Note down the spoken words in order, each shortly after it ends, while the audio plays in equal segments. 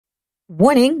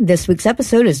Warning, this week's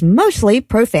episode is mostly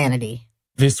profanity.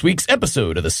 This week's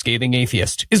episode of The Scathing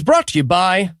Atheist is brought to you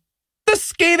by the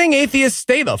Scathing Atheist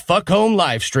Stay the Fuck Home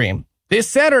live stream this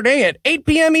Saturday at 8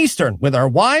 p.m. Eastern with our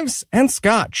wives and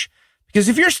scotch. Because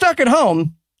if you're stuck at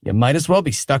home, you might as well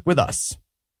be stuck with us.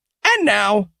 And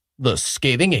now, The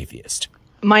Scathing Atheist.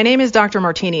 My name is Dr.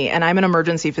 Martini, and I'm an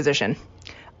emergency physician.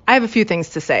 I have a few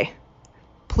things to say.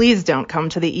 Please don't come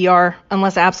to the ER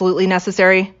unless absolutely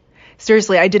necessary.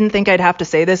 Seriously, I didn't think I'd have to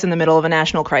say this in the middle of a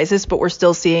national crisis, but we're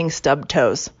still seeing stubbed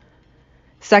toes.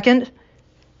 Second,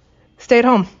 stay at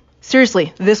home.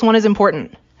 Seriously, this one is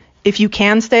important. If you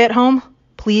can stay at home,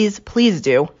 please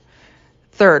do.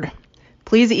 Third,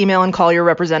 please email and call your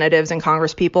representatives and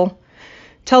congresspeople.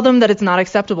 Tell them that it's not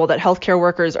acceptable that healthcare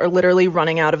workers are literally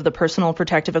running out of the personal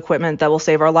protective equipment that will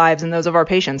save our lives and those of our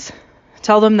patients.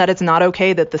 Tell them that it's not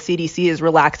okay that the CDC is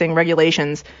relaxing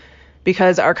regulations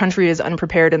because our country is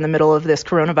unprepared in the middle of this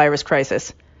coronavirus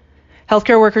crisis.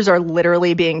 Healthcare workers are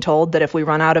literally being told that if we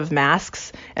run out of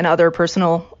masks and other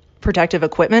personal protective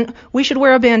equipment, we should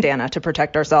wear a bandana to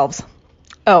protect ourselves.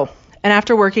 Oh, and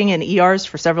after working in ERs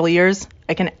for several years,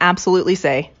 I can absolutely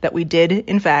say that we did,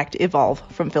 in fact, evolve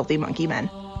from filthy monkey men.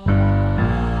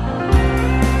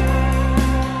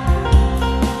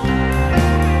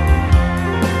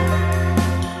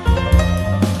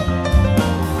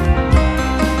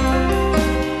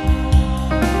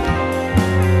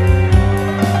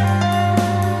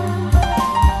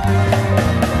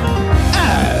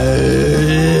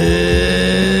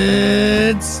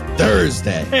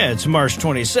 Thursday. Yeah, it's March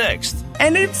 26th.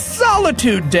 And it's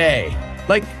Solitude Day.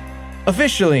 Like,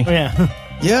 officially. Yeah.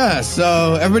 Yeah,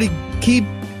 so everybody keep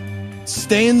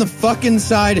staying the fuck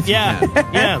inside if you can.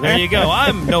 Yeah, there you go.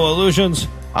 I'm Noah Lugeons.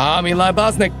 I'm Eli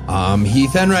Bosnick. I'm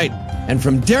Heath Enright. And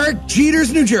from Derek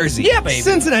Jeter's, New Jersey. Yeah, baby.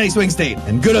 Cincinnati Swing State.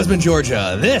 And Good Husband,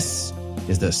 Georgia. This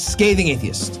is The Scathing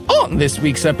Atheist. On this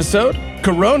week's episode,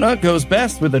 Corona goes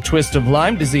best with a twist of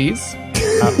Lyme disease.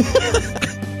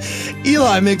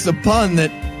 Eli makes a pun that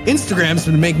Instagram's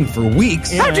been making for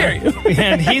weeks. How dare you?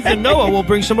 And Heath and Noah will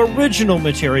bring some original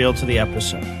material to the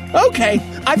episode. Okay,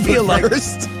 I feel like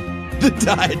First, the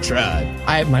diatribe.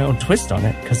 I have my own twist on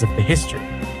it because of the history.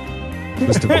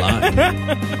 Twist of Lyme.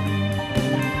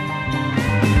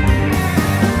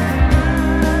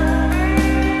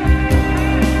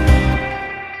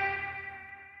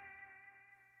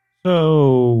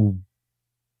 So,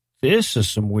 this is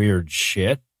some weird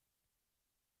shit.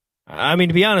 I mean,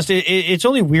 to be honest, it's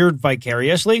only weird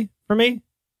vicariously for me.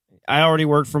 I already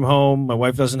work from home. My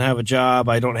wife doesn't have a job.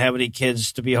 I don't have any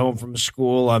kids to be home from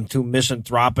school. I'm too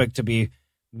misanthropic to be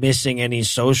missing any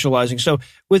socializing. So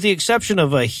with the exception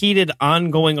of a heated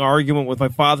ongoing argument with my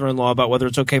father-in-law about whether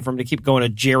it's okay for him to keep going to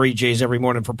Jerry J's every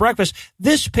morning for breakfast,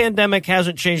 this pandemic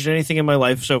hasn't changed anything in my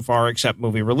life so far except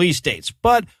movie release dates.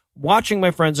 But watching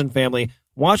my friends and family,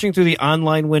 watching through the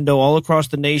online window all across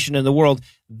the nation and the world,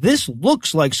 this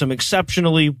looks like some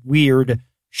exceptionally weird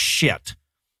shit.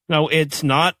 Now, it's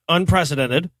not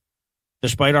unprecedented.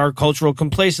 Despite our cultural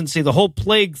complacency, the whole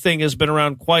plague thing has been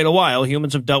around quite a while.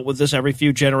 Humans have dealt with this every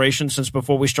few generations since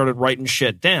before we started writing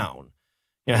shit down.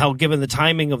 You know, hell, given the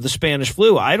timing of the Spanish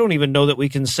flu, I don't even know that we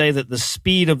can say that the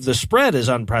speed of the spread is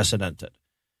unprecedented.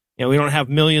 You know, we don't have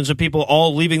millions of people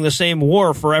all leaving the same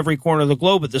war for every corner of the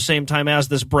globe at the same time as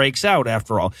this breaks out,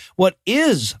 after all. What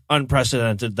is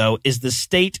unprecedented, though, is the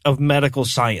state of medical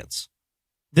science.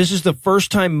 This is the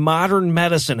first time modern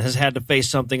medicine has had to face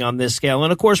something on this scale.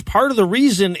 And, of course, part of the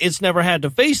reason it's never had to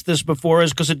face this before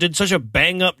is because it did such a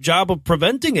bang-up job of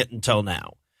preventing it until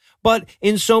now. But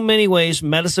in so many ways,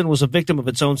 medicine was a victim of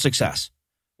its own success.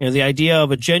 You know, the idea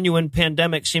of a genuine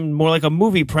pandemic seemed more like a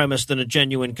movie premise than a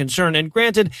genuine concern. And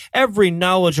granted, every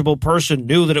knowledgeable person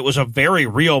knew that it was a very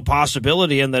real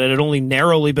possibility and that it had only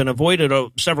narrowly been avoided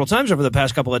several times over the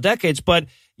past couple of decades. But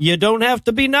you don't have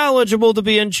to be knowledgeable to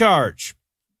be in charge.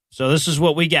 So this is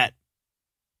what we get.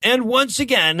 And once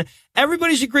again,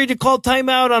 everybody's agreed to call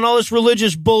timeout on all this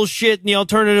religious bullshit and the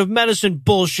alternative medicine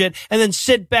bullshit and then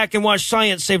sit back and watch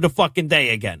science save the fucking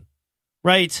day again.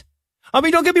 Right? I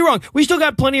mean, don't get me wrong. We still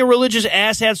got plenty of religious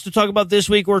asshats to talk about this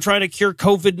week. We're trying to cure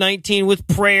COVID-19 with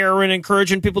prayer and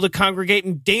encouraging people to congregate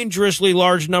in dangerously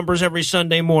large numbers every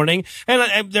Sunday morning.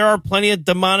 And there are plenty of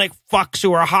demonic fucks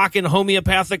who are hawking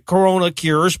homeopathic corona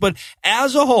cures. But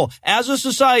as a whole, as a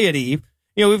society,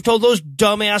 you know, we've told those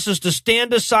dumbasses to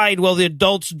stand aside while the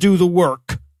adults do the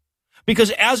work.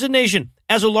 Because as a nation,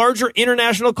 as a larger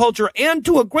international culture, and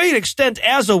to a great extent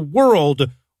as a world,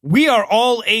 We are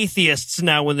all atheists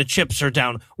now when the chips are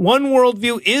down. One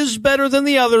worldview is better than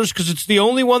the others because it's the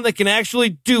only one that can actually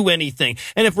do anything.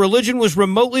 And if religion was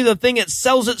remotely the thing it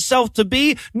sells itself to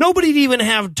be, nobody'd even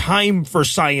have time for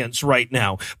science right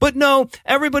now. But no,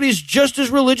 everybody's just as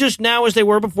religious now as they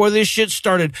were before this shit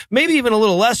started. Maybe even a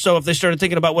little less so if they started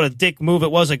thinking about what a dick move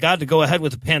it was of God to go ahead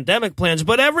with the pandemic plans.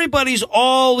 But everybody's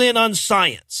all in on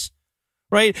science.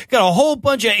 Right? Got a whole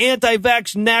bunch of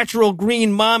anti-vax natural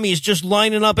green mommies just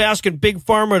lining up asking Big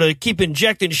Pharma to keep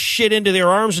injecting shit into their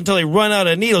arms until they run out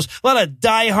of needles. A lot of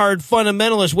diehard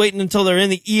fundamentalists waiting until they're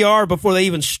in the ER before they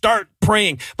even start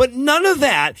praying. But none of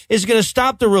that is going to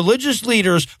stop the religious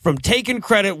leaders from taking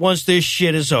credit once this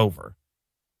shit is over.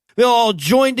 They'll all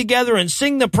join together and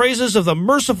sing the praises of the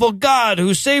merciful God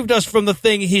who saved us from the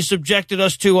thing he subjected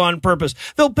us to on purpose.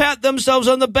 They'll pat themselves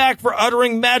on the back for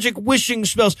uttering magic wishing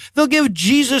spells. They'll give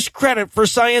Jesus credit for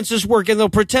science's work, and they'll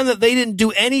pretend that they didn't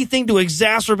do anything to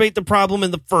exacerbate the problem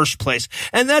in the first place.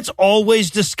 And that's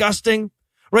always disgusting.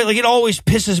 Right? Like, it always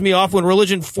pisses me off when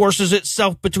religion forces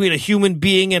itself between a human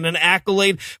being and an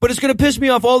accolade. But it's going to piss me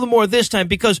off all the more this time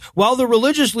because while the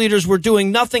religious leaders were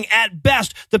doing nothing at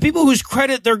best, the people whose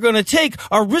credit they're going to take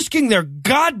are risking their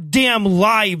goddamn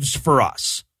lives for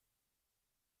us.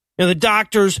 You know, the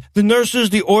doctors, the nurses,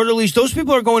 the orderlies, those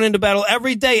people are going into battle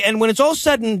every day. And when it's all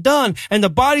said and done and the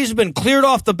bodies have been cleared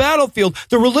off the battlefield,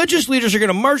 the religious leaders are going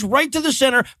to march right to the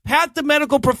center, pat the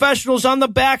medical professionals on the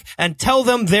back, and tell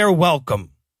them they're welcome.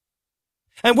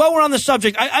 And while we're on the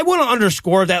subject, I want to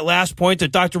underscore that last point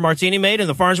that Dr. Martini made in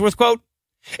the Farnsworth quote.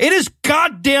 It is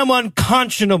goddamn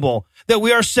unconscionable that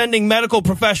we are sending medical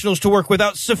professionals to work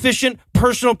without sufficient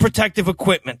personal protective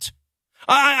equipment.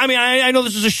 I know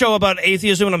this is a show about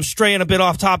atheism and I'm straying a bit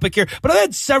off topic here, but I've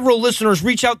had several listeners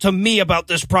reach out to me about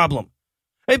this problem.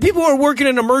 People are working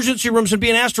in emergency rooms and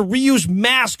being asked to reuse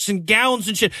masks and gowns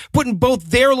and shit, putting both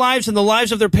their lives and the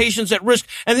lives of their patients at risk.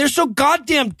 And they're so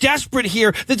goddamn desperate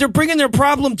here that they're bringing their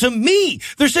problem to me.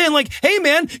 They're saying like, hey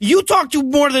man, you talk to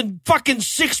more than fucking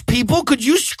 6 people. Could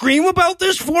you scream about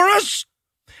this for us?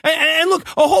 And look,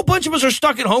 a whole bunch of us are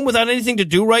stuck at home without anything to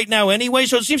do right now anyway.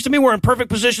 So it seems to me we're in perfect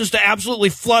positions to absolutely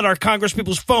flood our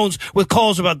congresspeople's phones with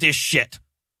calls about this shit.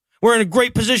 We're in a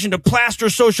great position to plaster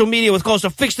social media with calls to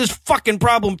fix this fucking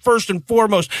problem first and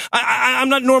foremost. I'm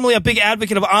not normally a big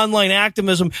advocate of online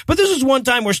activism, but this is one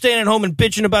time where staying at home and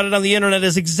bitching about it on the internet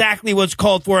is exactly what's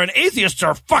called for, and atheists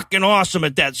are fucking awesome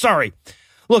at that. Sorry.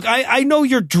 Look, I know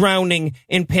you're drowning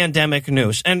in pandemic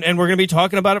news, and we're going to be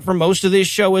talking about it for most of this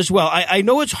show as well. I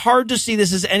know it's hard to see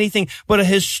this as anything but a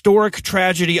historic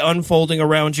tragedy unfolding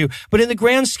around you, but in the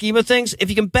grand scheme of things, if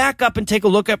you can back up and take a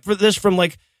look at for this from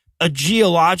like a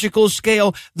geological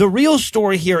scale, the real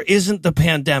story here isn't the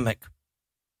pandemic.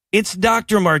 It's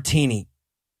Dr. Martini,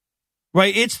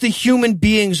 right? It's the human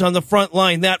beings on the front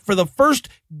line that for the first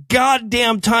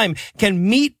goddamn time can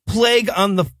meet plague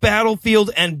on the battlefield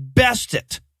and best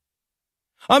it.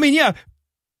 I mean, yeah,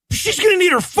 she's going to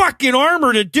need her fucking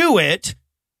armor to do it.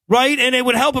 Right? And it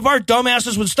would help if our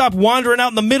dumbasses would stop wandering out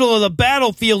in the middle of the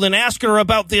battlefield and asking her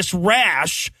about this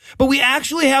rash. But we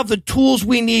actually have the tools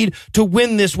we need to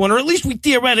win this one, or at least we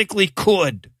theoretically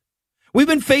could. We've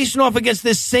been facing off against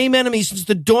this same enemy since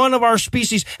the dawn of our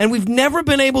species, and we've never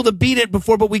been able to beat it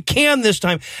before, but we can this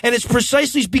time. And it's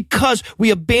precisely because we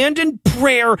abandoned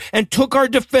prayer and took our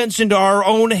defense into our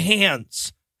own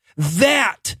hands.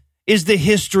 That is the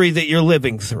history that you're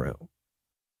living through.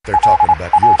 They're talking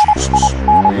about your Jesus.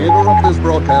 We interrupt this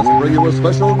broadcast to bring you a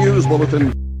special news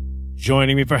bulletin.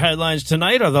 Joining me for headlines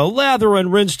tonight are the lather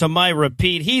and rinse to my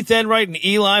repeat, Heath Enright and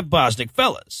Eli Bosnick.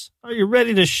 Fellas, are you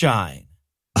ready to shine?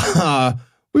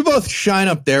 We both shine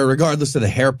up there regardless of the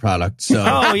hair product. So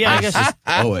oh, yeah, I guess it's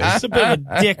always a bit of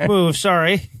a dick move.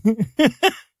 Sorry.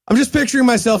 I'm just picturing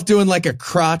myself doing like a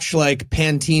crotch, like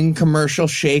Pantene commercial,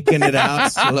 shaking it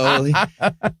out slowly.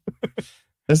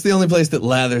 That's the only place that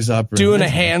lathers up. Doing a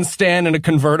handstand in a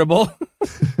convertible.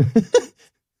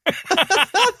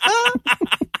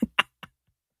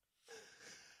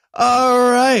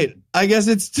 All right. I guess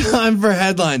it's time for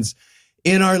headlines.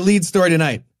 In our lead story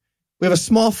tonight, we have a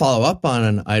small follow-up on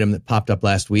an item that popped up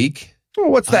last week. Oh,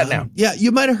 what's that now? Yeah,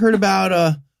 you might have heard about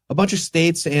a bunch of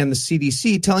states and the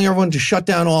CDC telling everyone to shut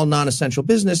down all non-essential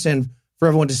business and for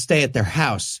everyone to stay at their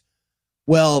house.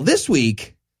 Well, this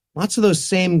week, lots of those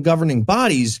same governing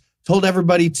bodies told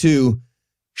everybody to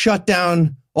shut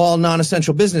down all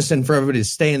non-essential business and for everybody to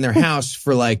stay in their house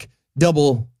for like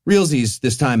double realsies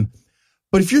this time.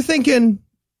 But if you're thinking,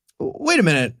 wait a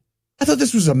minute, I thought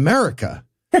this was America.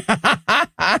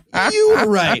 You were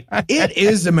right. It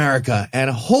is America. And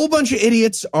a whole bunch of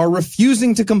idiots are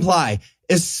refusing to comply,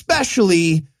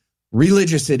 especially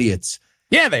religious idiots.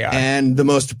 Yeah, they are. And the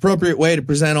most appropriate way to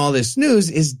present all this news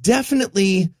is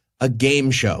definitely a game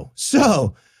show.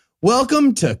 So,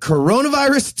 welcome to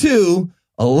Coronavirus 2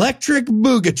 Electric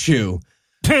Boog.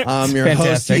 I'm your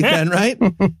host, Heath Enright.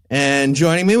 And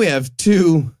joining me, we have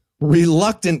two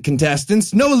reluctant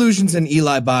contestants, No Illusions and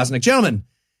Eli Bosnick. Gentlemen,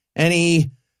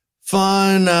 any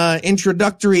fun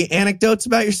introductory anecdotes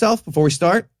about yourself before we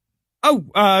start?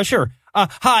 Oh, sure.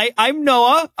 Hi, I'm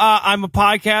Noah. I'm a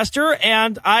podcaster,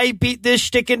 and I beat this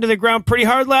shtick into the ground pretty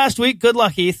hard last week. Good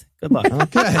luck, Heath. Good luck.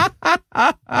 Okay.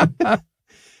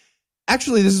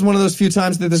 Actually, this is one of those few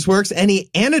times that this works. Any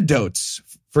anecdotes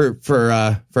for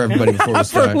everybody before we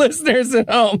start? For listeners at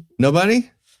home.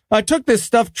 Nobody? I took this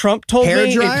stuff Trump told Hair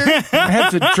me. dryer? It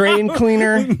has a drain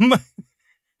cleaner.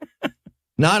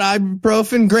 Not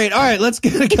ibuprofen? Great. All right, let's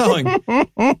get it going.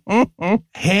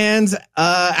 Hands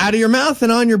out of your mouth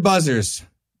and on your buzzers.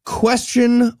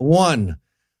 Question 1.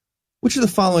 Which of the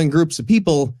following groups of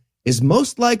people is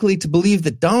most likely to believe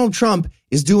that Donald Trump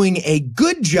is doing a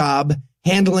good job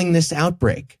handling this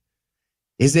outbreak?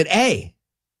 Is it A,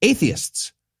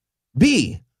 atheists,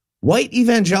 B, white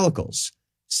evangelicals,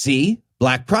 C,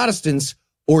 black Protestants,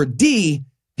 or D,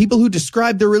 people who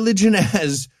describe their religion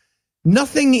as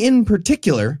nothing in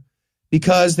particular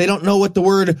because they don't know what the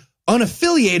word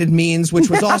unaffiliated means, which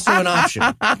was also an option?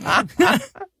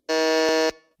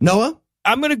 Noah?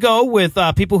 I'm going to go with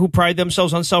people who pride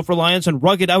themselves on self-reliance and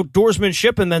rugged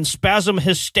outdoorsmanship and then spasm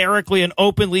hysterically and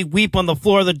openly weep on the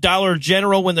floor of the Dollar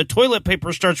General when the toilet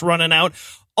paper starts running out,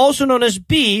 also known as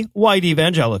B, white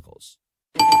evangelicals.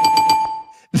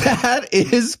 That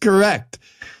is correct.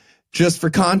 Just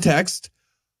for context,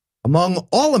 among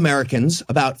all Americans,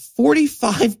 about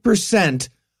 45%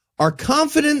 are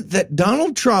confident that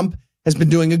Donald Trump has been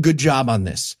doing a good job on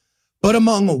this. But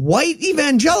among white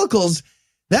evangelicals,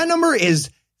 that number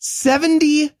is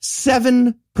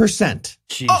 77%.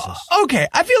 Jesus. Okay,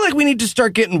 I feel like we need to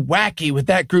start getting wacky with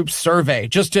that group's survey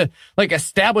just to like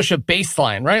establish a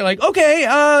baseline, right? Like,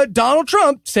 okay, Donald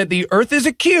Trump said the earth is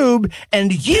a cube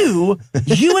and you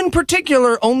in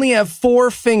particular only have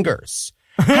 4 fingers.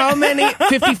 How many?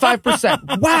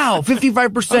 55%. Wow,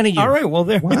 55% of you. All right, well,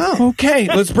 there. Wow. Okay,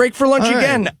 let's break for lunch All right.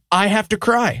 again. I have to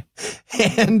cry.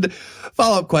 And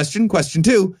follow-up question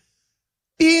 2.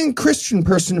 Being a Christian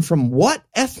person from what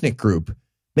ethnic group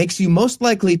makes you most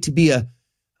likely to be a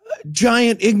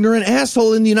giant ignorant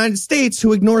asshole in the United States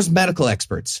who ignores medical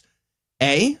experts?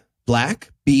 A,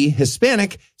 black, B,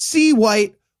 Hispanic, C,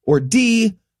 white, or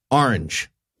D,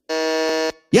 orange?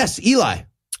 Yes, Eli.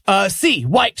 C,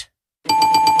 white.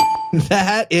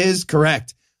 That is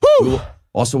correct. Whew. We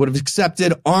also would have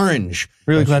accepted orange.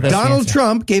 Really glad that's Donald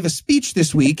Trump gave a speech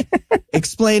this week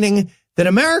explaining that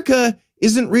America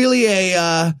isn't really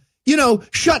a,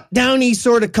 shut downy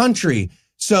sort of country.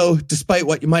 So despite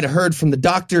what you might have heard from the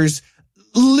doctors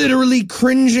literally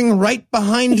cringing right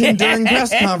behind him during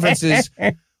press conferences,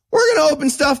 we're going to open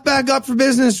stuff back up for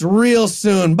business real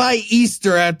soon, by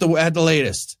Easter at the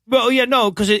latest. Well, yeah,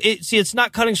 no, because it's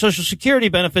not cutting Social Security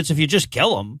benefits if you just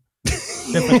kill them.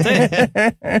 Different thing.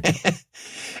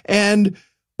 And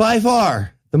by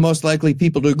far, the most likely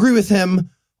people to agree with him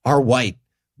are white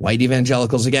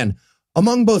evangelicals again.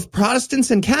 Among both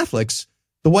Protestants and Catholics,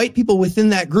 the white people within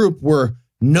that group were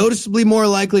noticeably more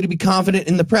likely to be confident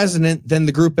in the president than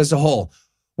the group as a whole.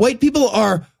 White people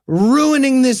are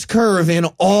ruining this curve in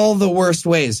all the worst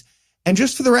ways. And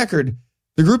just for the record,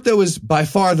 the group that was by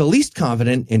far the least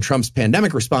confident in Trump's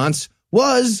pandemic response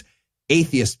was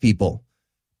atheist people.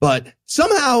 But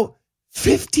somehow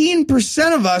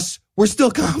 15% of us were still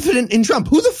confident in Trump.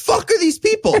 Who the fuck are these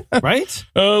people? Right?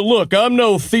 Look, I'm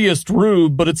no theist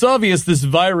rube, but it's obvious this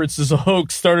virus is a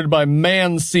hoax started by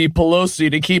Nancy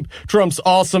Pelosi to keep Trump's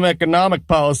awesome economic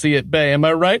policy at bay. Am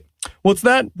I right? What's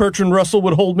that? Bertrand Russell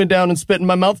would hold me down and spit in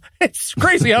my mouth? It's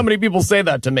crazy how many people say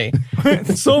that to me.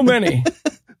 So many.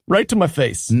 Right to my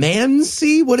face.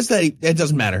 Nancy? What is that? It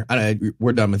doesn't matter.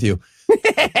 We're done with you.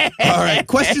 All right.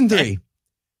 Question 3.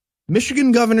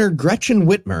 Michigan Governor Gretchen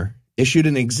Whitmer issued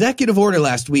an executive order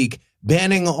last week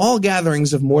banning all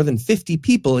gatherings of more than 50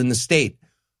 people in the state.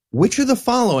 Which of the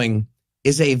following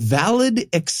is a valid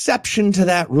exception to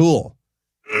that rule?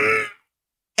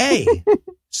 A,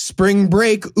 spring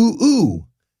break, ooh.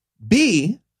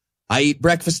 B, I eat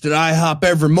breakfast at IHOP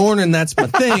every morning, that's my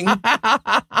thing.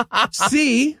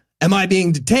 C, am I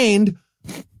being detained?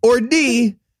 Or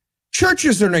D,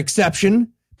 churches are an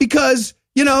exception because,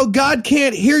 God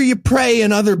can't hear you pray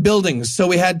in other buildings, so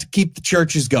we had to keep the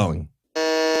churches going.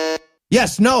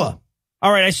 Yes, Noah.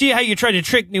 All right, I see how you tried to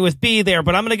trick me with B there,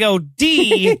 but I'm going to go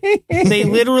D. They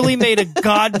literally made a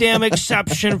goddamn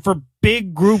exception for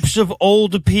big groups of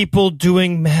old people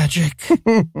doing magic.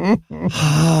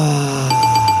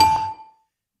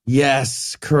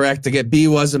 Yes, correct. Again, B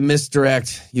was a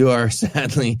misdirect. You are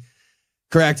sadly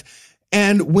correct.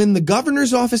 And when the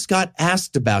governor's office got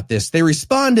asked about this, they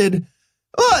responded,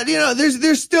 "Oh,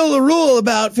 there's still a rule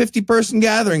about 50-person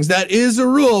gatherings. That is a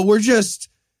rule. We're just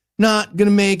not going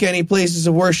to make any places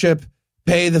of worship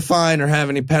pay the fine or have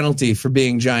any penalty for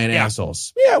being giant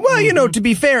assholes." Yeah, well, to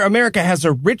be fair, America has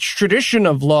a rich tradition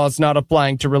of laws not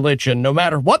applying to religion, no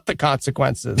matter what the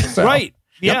consequences. So. Right.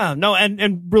 Yeah, no,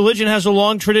 and religion has a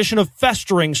long tradition of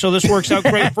festering, so this works out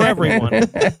great for everyone.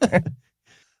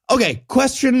 Okay,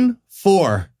 question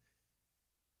 4.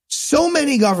 So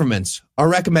many governments are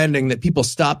recommending that people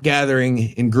stop gathering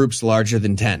in groups larger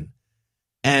than 10.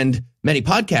 And many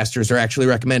podcasters are actually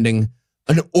recommending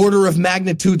an order of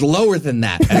magnitude lower than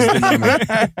that as the number.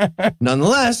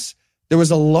 Nonetheless, there was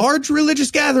a large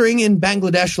religious gathering in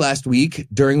Bangladesh last week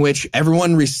during which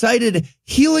everyone recited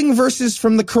healing verses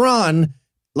from the Quran,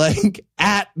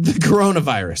 at the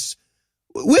coronavirus,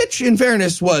 which, in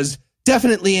fairness, was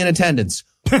definitely in attendance.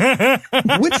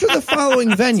 Which of the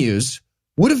following venues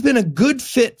would have been a good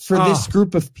fit for this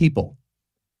group of people?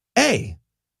 A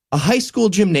high school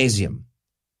gymnasium.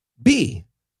 B,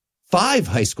 5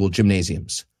 high school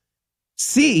gymnasiums.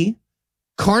 C,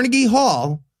 Carnegie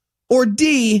Hall. Or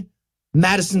D,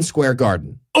 Madison Square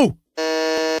Garden. Oh.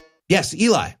 Yes,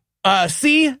 Eli.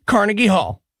 C, Carnegie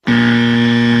Hall.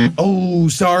 Oh,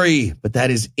 sorry, but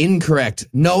that is incorrect.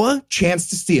 Noah, chance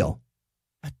to steal.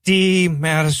 D,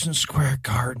 Madison Square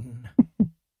Garden.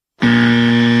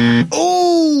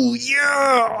 Oh,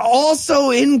 yeah,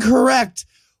 also incorrect.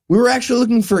 We were actually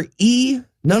looking for E,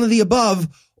 none of the above,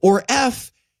 or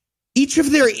F, each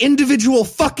of their individual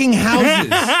fucking houses.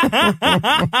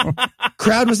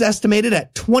 Crowd was estimated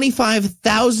at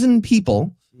 25,000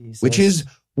 people, Jesus. Which is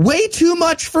way too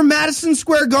much for Madison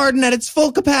Square Garden at its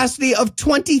full capacity of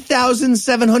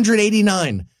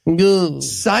 20,789.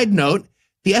 Side note,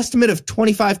 the estimate of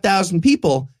 25,000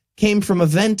 people came from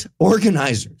event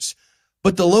organizers.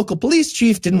 But the local police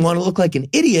chief didn't want to look like an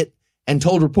idiot and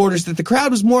told reporters that the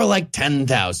crowd was more like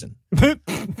 10,000. I'm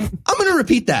going to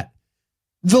repeat that.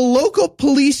 The local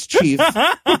police chief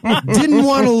didn't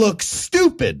want to look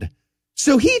stupid.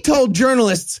 So he told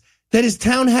journalists that his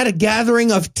town had a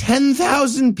gathering of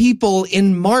 10,000 people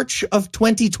in March of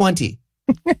 2020.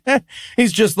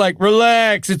 He's just like,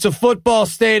 relax, it's a football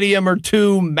stadium or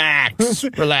 2 max.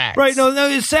 Relax. Right, no,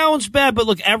 it sounds bad, but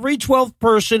look, every 12th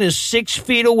person is 6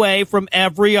 feet away from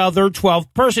every other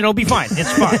 12th person. It'll be fine.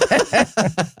 It's fine.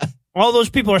 All those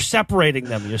people are separating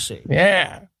them, you see.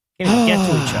 Yeah. Can't even get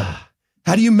to each other.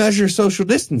 How do you measure social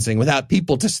distancing without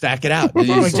people to stack it out?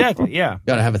 Exactly, yeah.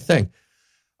 Gotta have a thing.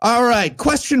 All right,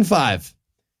 question 5.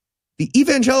 The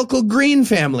evangelical Green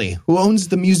family, who owns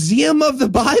the Museum of the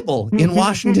Bible in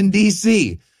Washington,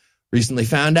 D.C., recently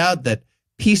found out that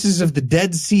pieces of the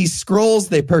Dead Sea Scrolls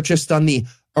they purchased on the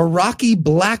Iraqi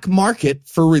black market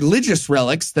for religious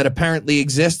relics that apparently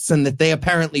exists and that they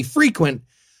apparently frequent,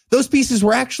 those pieces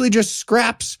were actually just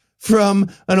scraps from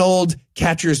an old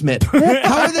catcher's mitt.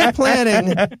 How are they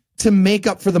planning to make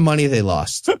up for the money they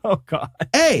lost? Oh, God.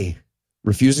 A,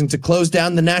 refusing to close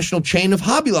down the national chain of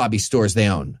Hobby Lobby stores they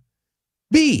own.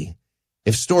 B,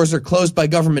 if stores are closed by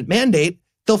government mandate,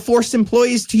 they'll force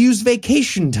employees to use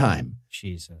vacation time.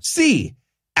 Jesus. C,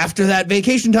 after that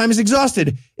vacation time is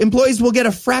exhausted, employees will get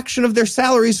a fraction of their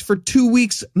salaries for 2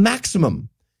 weeks maximum.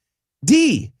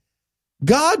 D,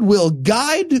 God will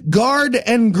guide, guard,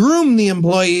 and groom the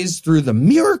employees through the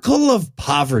miracle of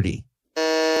poverty.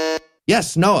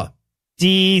 Yes, Noah.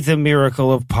 D, the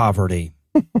miracle of poverty.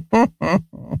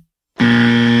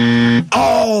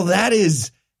 Oh, that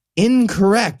is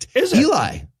incorrect. Is it?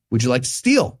 Eli, would you like to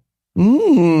steal?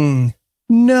 No.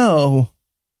 No.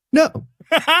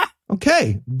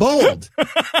 Okay. Bold.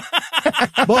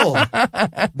 Bold.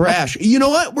 Brash. You know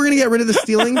what? We're going to get rid of the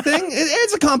stealing thing.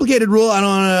 It's a complicated rule. I don't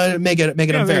want to make it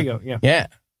unfair. There you go. Yeah.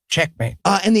 Checkmate.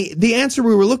 And the answer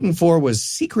we were looking for was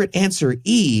secret answer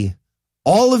E,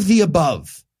 all of the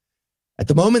above. At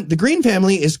the moment, the Green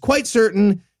family is quite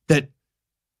certain that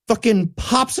fucking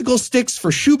popsicle sticks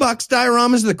for shoebox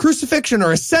dioramas of the crucifixion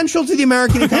are essential to the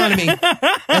American economy,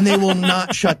 and they will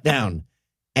not shut down.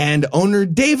 And owner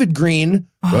David Green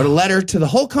wrote a letter to the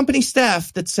whole company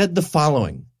staff that said the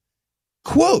following,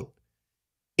 quote,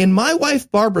 in my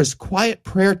wife Barbara's quiet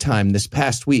prayer time this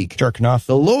past week, jerking off,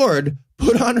 the Lord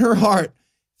put on her heart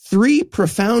 3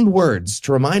 profound words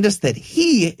to remind us that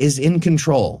he is in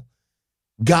control.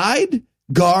 Guide,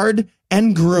 guard,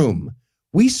 and groom.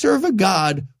 we serve a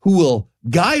God who will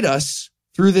guide us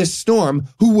through this storm,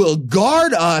 who will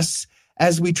guard us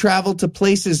as we travel to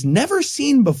places never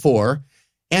seen before,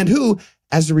 and who,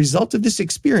 as a result of this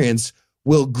experience,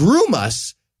 will groom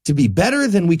us to be better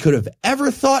than we could have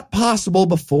ever thought possible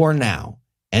before now.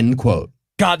 End quote.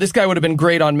 God, this guy would have been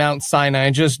great on Mount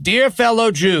Sinai. Just, dear fellow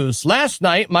Jews, last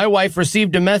night my wife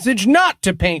received a message not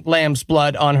to paint lamb's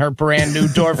blood on her brand new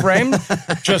door frame,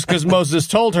 just because Moses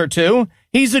told her to.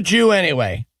 He's a Jew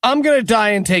anyway. I'm going to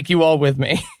die and take you all with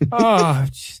me. Oh,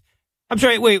 I'm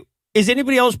sorry. Wait, is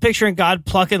anybody else picturing God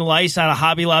plucking lice out of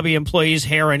Hobby Lobby employees'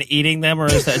 hair and eating them, or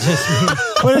is that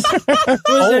just what is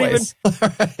Always. All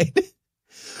right.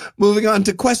 Moving on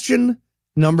to question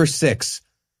number 6.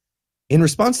 In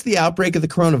response to the outbreak of the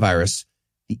coronavirus,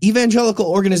 the evangelical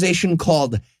organization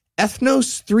called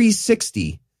Ethnos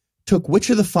 360 took which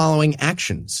of the following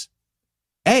actions?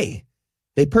 A,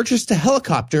 they purchased a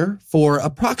helicopter for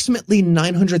approximately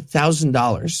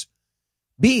 $900,000.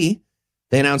 B,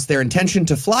 they announced their intention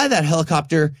to fly that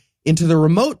helicopter into the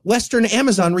remote western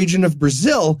Amazon region of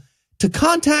Brazil to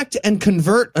contact and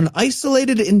convert an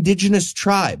isolated indigenous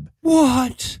tribe.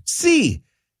 what? C,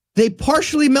 they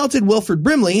partially melted Wilford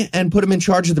Brimley and put him in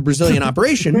charge of the Brazilian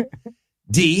operation.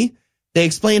 D, they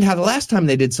explained how the last time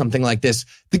they did something like this,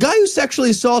 the guy who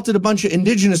sexually assaulted a bunch of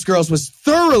indigenous girls was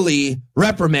thoroughly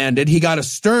reprimanded. He got a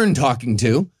stern talking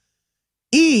to.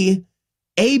 E,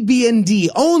 A, B, and D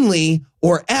only,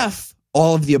 or F,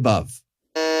 all of the above.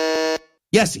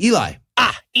 Yes, Eli.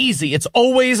 Easy. It's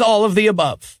always all of the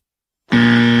above.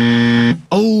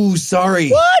 Oh, sorry.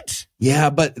 What? Yeah,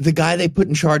 but the guy they put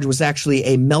in charge was actually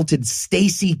a melted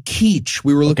Stacy Keach.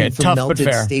 We were looking Okay, for tough but melted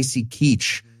fair. Stacy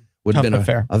Keach. Would have Tough been but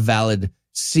fair. a valid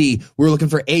C. We were looking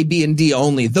for A, B, and D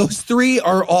only. Those 3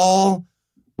 are all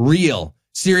real.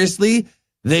 Seriously,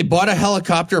 they bought a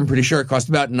helicopter. I'm pretty sure it cost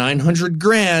about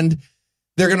 $900,000.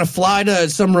 They're going to fly to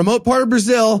some remote part of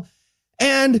Brazil.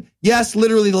 And yes,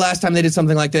 literally the last time they did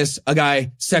something like this, a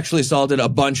guy sexually assaulted a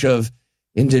bunch of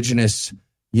indigenous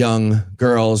young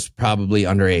girls, probably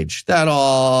underage. That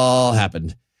all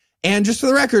happened. And just for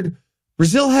the record,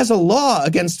 Brazil has a law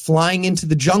against flying into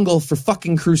the jungle for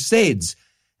fucking crusades.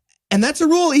 And that's a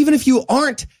rule even if you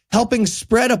aren't helping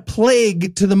spread a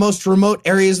plague to the most remote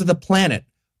areas of the planet.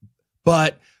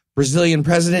 But Brazilian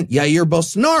President Jair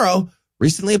Bolsonaro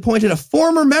recently appointed a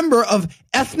former member of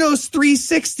Ethnos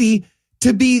 360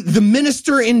 to be the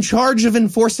minister in charge of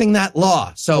enforcing that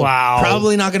law. So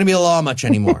probably not going to be a law much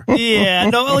anymore. Yeah,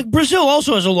 no, like Brazil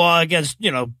also has a law against,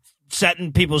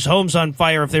 setting people's homes on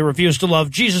fire if they refuse to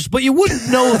love Jesus, but you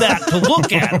wouldn't know that to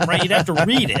look at, right? You'd have to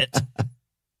read it.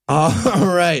 All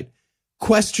right.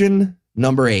 Question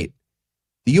number 8.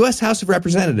 The U.S. House of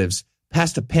Representatives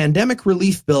passed a pandemic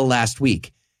relief bill last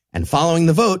week, and following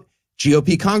the vote,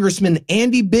 GOP Congressman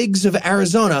Andy Biggs of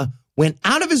Arizona went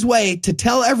out of his way to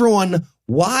tell everyone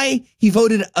why he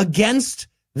voted against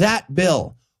that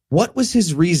bill. What was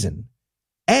his reason?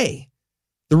 A,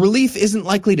 the relief isn't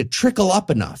likely to trickle up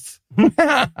enough.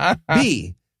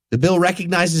 B, the bill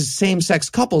recognizes same-sex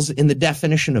couples in the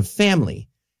definition of family.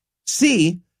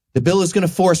 C, the bill is going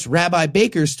to force rabbi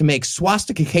bakers to make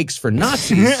swastika cakes for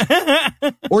Nazis.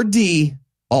 Or D,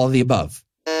 all of the above.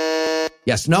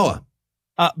 Yes, Noah.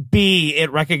 B,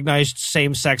 it recognized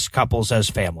same-sex couples as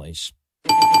families.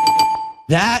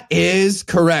 That is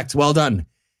correct. Well done.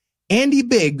 Andy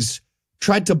Biggs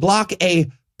tried to block a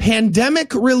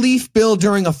pandemic relief bill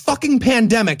during a fucking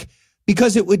pandemic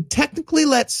because it would technically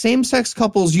let same-sex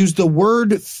couples use the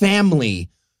word family,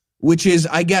 which is,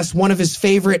 I guess, one of his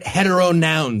favorite hetero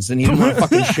nouns, and he didn't want to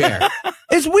fucking share.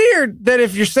 It's weird that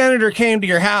if your senator came to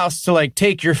your house to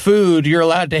take your food, you're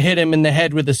allowed to hit him in the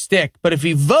head with a stick. But if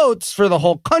he votes for the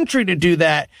whole country to do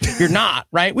that, you're not,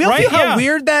 right? We all feel how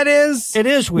weird that is. It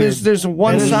is weird. There's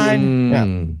one side.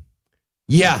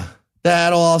 Yeah,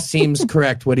 that all seems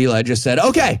correct, what Eli just said.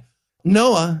 Okay,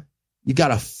 Noah, you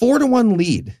got a 4-1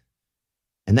 lead.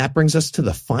 And that brings us to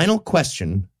the final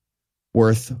question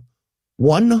worth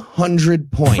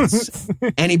 100 points.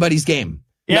 Anybody's game.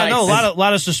 Yeah, Nice. no, a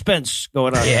lot of suspense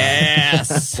going on.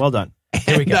 Yes. Well done.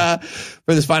 Here we go.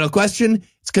 For this final question,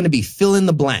 it's going to be fill in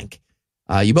the blank.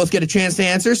 You both get a chance to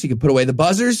answer, so you can put away the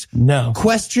buzzers. No.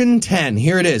 Question 10.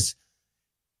 Here it is.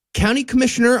 County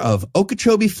Commissioner of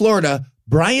Okeechobee, Florida,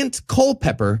 Bryant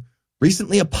Culpepper,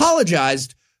 recently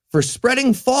apologized for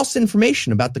spreading false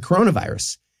information about the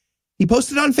coronavirus. He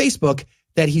posted on Facebook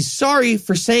that he's sorry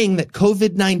for saying that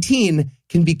COVID-19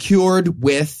 can be cured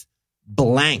with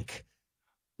blank.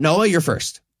 Noah, you're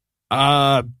first.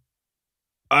 A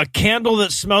candle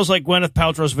that smells like Gwyneth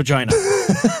Paltrow's vagina.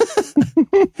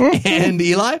 And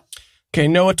Eli? Okay,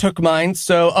 Noah took mine.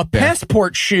 So a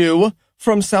passport shoe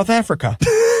from South Africa.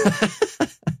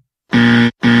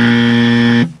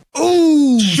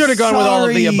 Ooh, should have gone with all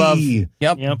of the above.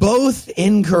 Yep. Both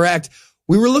incorrect.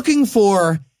 We were looking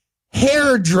for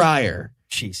hair dryer.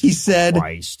 Jesus he said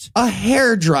Christ. A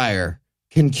hair dryer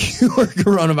can cure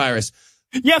coronavirus.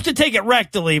 You have to take it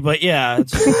rectally, but yeah.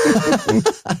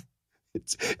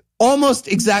 It's almost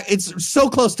exact. It's so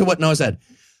close to what Noah said.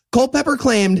 Culpepper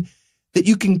claimed that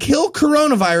you can kill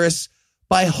coronavirus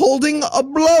by holding a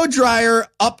blow dryer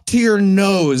up to your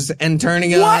nose and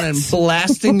turning it on and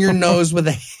blasting your nose with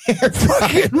a hair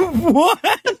dryer. What?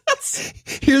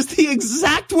 Here's the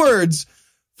exact words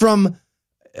from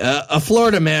a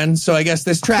Florida man, so I guess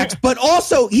this tracks. But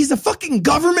also, he's a fucking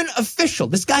government official.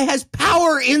 This guy has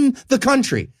power in the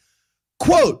country.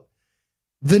 Quote,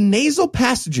 the nasal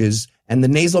passages and the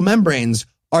nasal membranes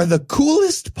are the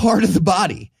coolest part of the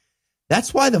body.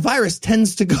 That's why the virus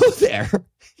tends to go there.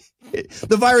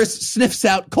 The virus sniffs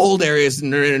out cold areas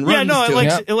and runs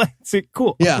it likes it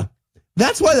cool. Yeah.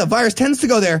 That's why the virus tends to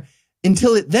go there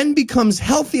until it then becomes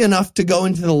healthy enough to go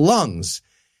into the lungs.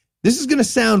 This is going to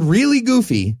sound really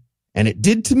goofy, and it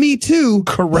did to me too.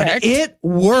 Correct. But it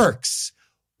works.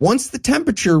 Once the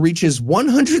temperature reaches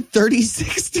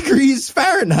 136 degrees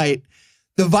Fahrenheit,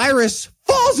 the virus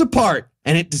falls apart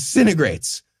and it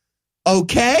disintegrates.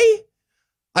 Okay?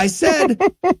 I said,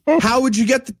 how would you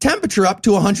get the temperature up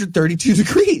to 132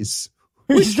 degrees?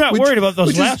 He's not worried about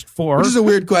those last four. Which is a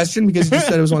weird question because you just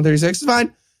said it was 136. It's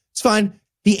fine. It's fine.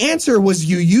 The answer was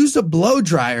you use a blow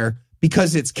dryer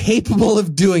because it's capable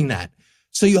of doing that.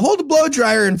 So you hold a blow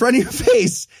dryer in front of your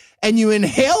face and you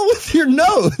inhale with your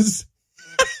nose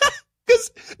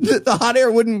because the hot air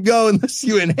wouldn't go unless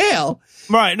you inhale.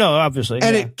 Right. No, obviously.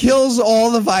 And it kills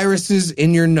all the viruses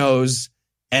in your nose.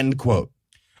 End quote.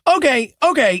 Okay.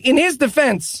 In his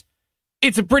defense,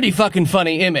 it's a pretty fucking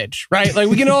funny image, right? Like,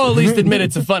 we can all at least admit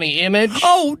it's a funny image.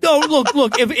 Oh, no,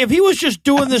 look, if he was just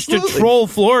doing this to troll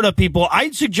Florida people,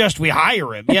 I'd suggest we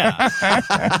hire him, yeah.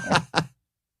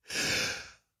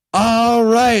 All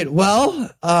right, well,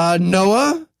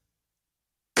 Noah,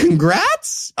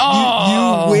 congrats.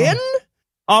 You win?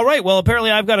 All right, well,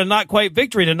 apparently I've got a not quite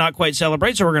victory to not quite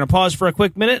celebrate, so we're going to pause for a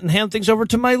quick minute and hand things over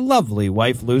to my lovely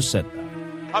wife, Lucinda.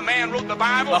 A man wrote the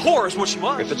Bible. A whore is what she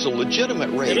was. If it's a legitimate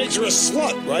rape, it makes you a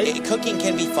slut, right? Cooking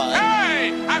can be fun.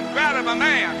 Hey, I'm proud of a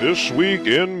man. This week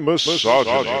in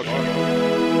misogyny.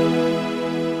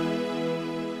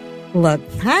 Look,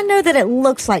 I know that it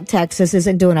looks like Texas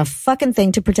isn't doing a fucking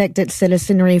thing to protect its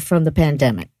citizenry from the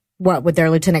pandemic. What, with their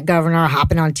lieutenant governor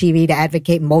hopping on TV to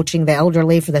advocate mulching the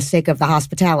elderly for the sake of the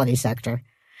hospitality sector.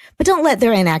 But don't let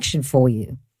their inaction fool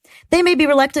you. They may be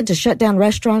reluctant to shut down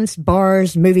restaurants,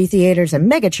 bars, movie theaters, and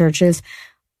megachurches,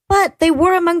 but they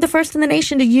were among the first in the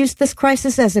nation to use this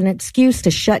crisis as an excuse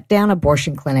to shut down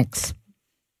abortion clinics.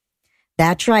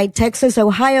 That's right, Texas,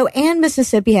 Ohio, and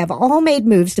Mississippi have all made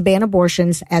moves to ban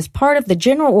abortions as part of the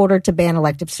general order to ban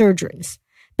elective surgeries.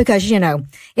 Because,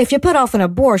 if you put off an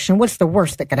abortion, what's the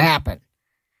worst that could happen?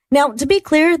 Now, to be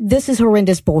clear, this is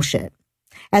horrendous bullshit.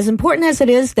 As important as it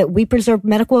is that we preserve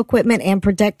medical equipment and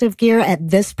protective gear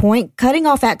at this point, cutting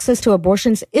off access to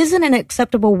abortions isn't an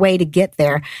acceptable way to get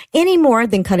there any more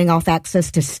than cutting off access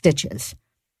to stitches.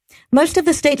 Most of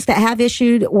the states that have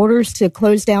issued orders to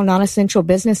close down non-essential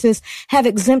businesses have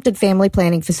exempted family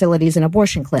planning facilities and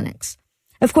abortion clinics.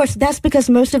 Of course, that's because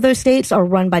most of those states are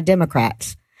run by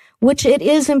Democrats, which it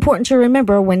is important to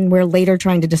remember when we're later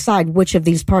trying to decide which of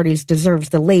these parties deserves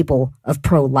the label of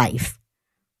pro-life.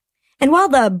 And while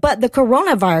the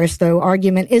coronavirus, though,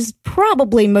 argument is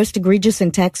probably most egregious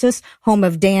in Texas, home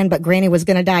of Dan, but Granny was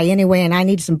going to die anyway, and I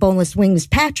need some boneless wings,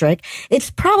 Patrick, it's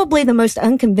probably the most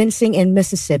unconvincing in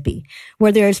Mississippi,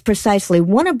 where there is precisely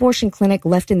one abortion clinic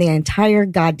left in the entire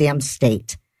goddamn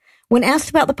state. When asked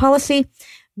about the policy,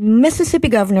 Mississippi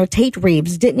Governor Tate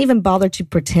Reeves didn't even bother to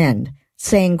pretend,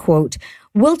 saying, quote,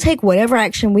 "We'll take whatever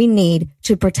action we need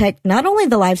to protect not only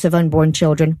the lives of unborn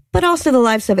children, but also the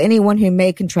lives of anyone who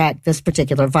may contract this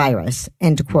particular virus,"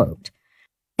 end quote.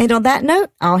 And on that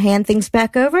note, I'll hand things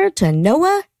back over to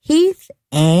Noah, Heath,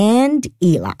 and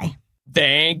Eli.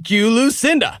 Thank you,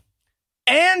 Lucinda.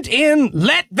 And in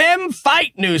Let Them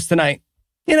Fight news tonight,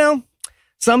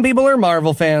 some people are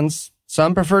Marvel fans,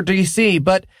 some prefer DC,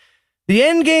 but the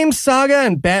Endgame saga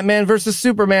and Batman vs.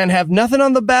 Superman have nothing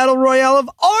on the battle royale of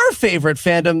our favorite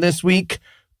fandom this week,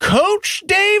 Coach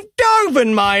Dave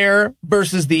Darvenmeyer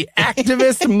versus the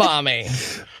activist mommy.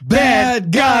 Bad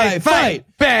guy fight!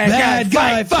 Bad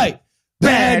guy fight!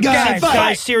 Bad guy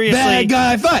fight! Seriously. Bad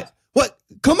guy fight! What?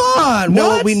 Come on! No,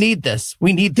 what? we need this.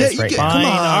 We need this right now. Fine.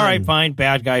 Come on. All right, fine.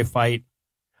 Bad guy fight.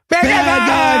 Bad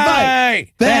guy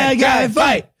fight! Bad guy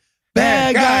fight!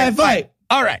 Bad guy fight.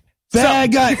 All right.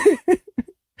 Bad guy.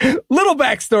 Little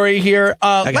backstory here.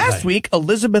 Bad guy Last fight. week,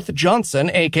 Elizabeth Johnson,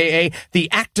 a.k.a. the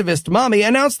activist mommy,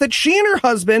 announced that she and her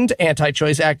husband,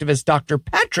 anti-choice activist Dr.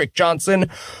 Patrick Johnson,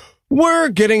 were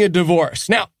getting a divorce.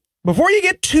 Now, before you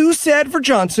get too sad for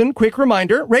Johnson, quick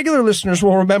reminder, regular listeners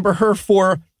will remember her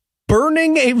for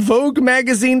burning a Vogue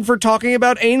magazine for talking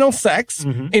about anal sex,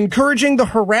 encouraging the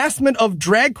harassment of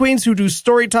drag queens who do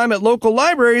story time at local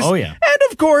libraries, and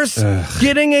of course,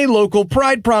 getting a local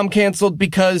pride prom canceled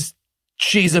because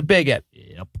she's a bigot.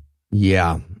 Yep.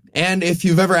 Yeah. And if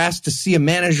you've ever asked to see a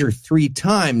manager 3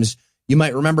 times, you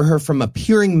might remember her from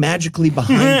appearing magically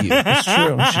behind you. It's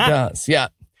true. She does. Yeah.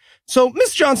 So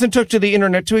Miss Johnson took to the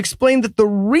internet to explain that the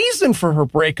reason for her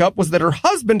breakup was that her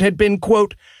husband had been,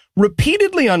 quote,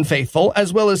 repeatedly unfaithful,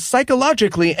 as well as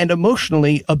psychologically and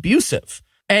emotionally abusive.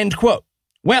 End quote.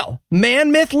 Well,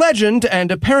 man, myth, legend,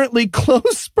 and apparently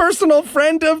close personal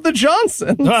friend of the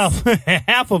Johnsons. Well,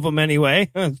 half of them anyway.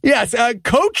 Yes,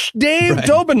 Coach Dave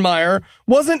Dobenmeyer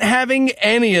wasn't having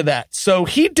any of that. So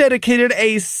he dedicated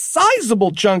a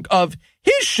sizable chunk of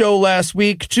his show last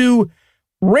week to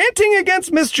ranting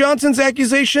against Miss Johnson's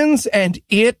accusations, and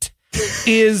it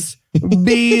is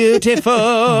beautiful.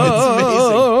 It's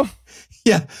amazing.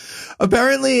 Yeah.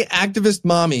 Apparently, activist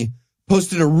mommy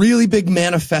posted a really big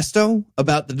manifesto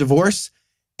about the divorce,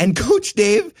 and Coach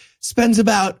Dave spends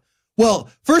about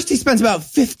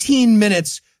 15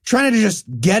 minutes trying to just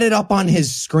get it up on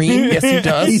his screen. Yes, he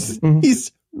does.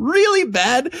 He's really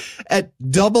bad at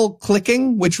double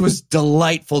clicking, which was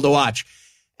delightful to watch.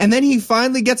 And then he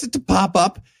finally gets it to pop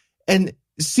up and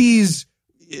sees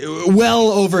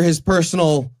well over his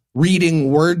personal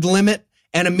reading word limit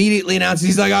and immediately announces,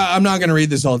 he's like, I'm not going to read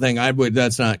this whole thing.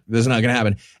 That's not going to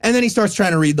happen. And then he starts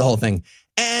trying to read the whole thing.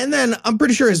 And then I'm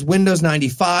pretty sure his Windows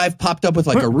 95 popped up with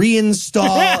like a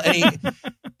reinstall, and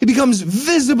he becomes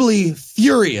visibly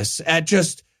furious at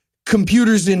just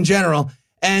computers in general,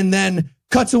 and then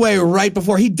cuts away right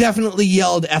before he definitely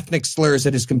yelled ethnic slurs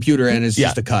at his computer, and it's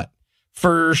just a cut.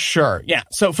 For sure. Yeah.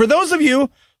 So for those of you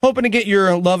hoping to get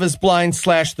your Love is Blind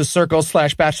 /The Circle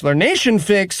 /Bachelor Nation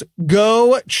fix,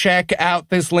 go check out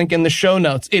this link in the show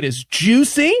notes. It is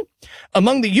juicy.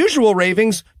 Among the usual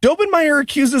ravings, Dobenmeyer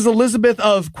accuses Elizabeth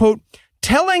of, quote,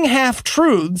 telling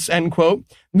half-truths, end quote,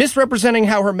 misrepresenting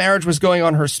how her marriage was going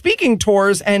on her speaking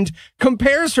tours, and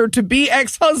compares her to-be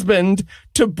ex-husband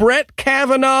to Brett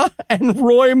Kavanaugh and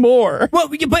Roy Moore. Well,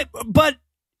 but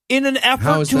in an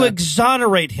effort to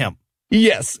exonerate him.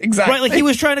 Yes, exactly. Right, like he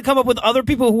was trying to come up with other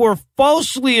people who were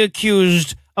falsely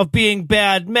accused of being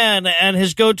bad men, and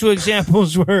his go-to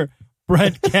examples were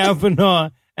Brett Kavanaugh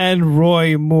and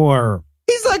Roy Moore.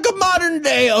 He's like a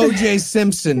modern-day O.J.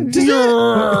 Simpson.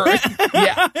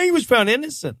 Yeah. He was found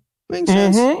innocent. Makes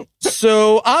sense.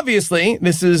 So, obviously,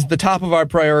 this is the top of our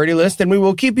priority list, and we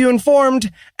will keep you informed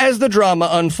as the drama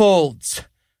unfolds.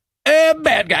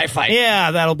 Bad guy fight.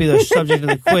 Yeah, that'll be the subject of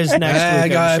the quiz next week.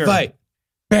 Bad guy fight.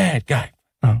 Bad guy.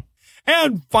 Oh.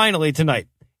 And finally tonight,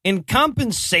 in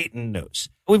compensating news,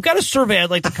 we've got a survey I'd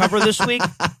like to cover this week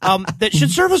that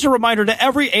should serve as a reminder to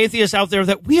every atheist out there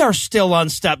that we are still on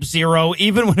step 0,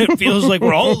 even when it feels like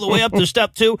we're all the way up to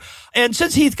step 2. And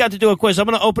since Heath got to do a quiz, I'm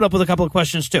going to open up with a couple of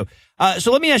questions too.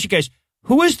 So let me ask you guys,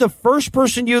 who is the first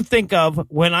person you think of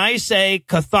when I say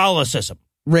Catholicism?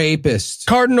 Rapist.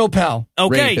 Cardinal Pell.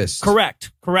 Okay, Rapist.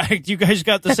 Correct. You guys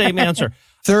got the same answer.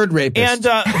 Third rapist.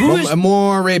 And who is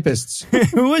more rapists?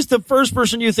 Who is the first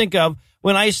person you think of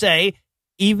when I say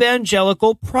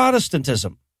evangelical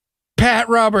Protestantism? Pat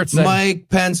Robertson. Mike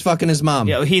Pence fucking his mom.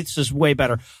 Yeah, Heath's is way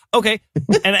better. Okay,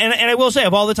 and I will say,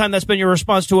 of all the time that's been your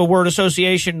response to a word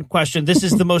association question, this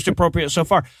is the most appropriate so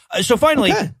far. So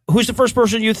finally, who's the first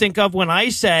person you think of when I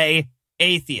say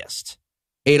atheist?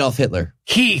 Adolf Hitler.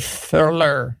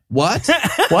 Heathler. What?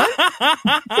 What?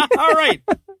 All right.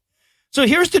 So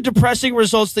here's the depressing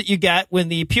results that you get when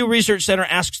the Pew Research Center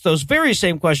asks those very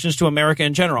same questions to America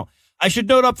in general. I should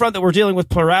note up front that we're dealing with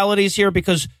pluralities here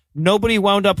because nobody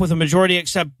wound up with a majority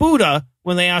except Buddha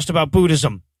when they asked about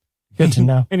Buddhism. Good to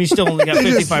know. And he still only got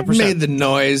 55%. Just made the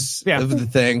noise of the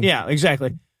thing. Yeah,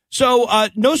 exactly. So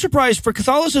no surprise, for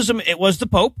Catholicism, it was the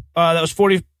Pope. That was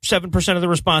 47% of the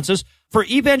responses. For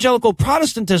evangelical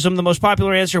Protestantism, the most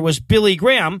popular answer was Billy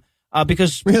Graham.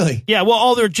 Because really, yeah, well,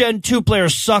 all their Gen 2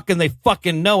 players suck and they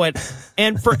fucking know it.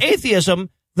 And for atheism,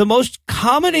 the most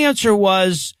common answer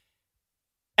was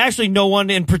actually no one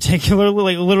in particular.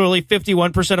 Like literally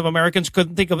 51% of Americans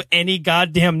couldn't think of any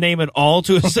goddamn name at all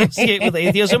to associate with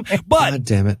atheism. But God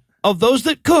damn it, of those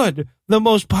that could, the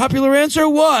most popular answer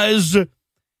was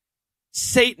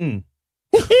Satan.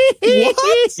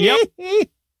 What? Yep.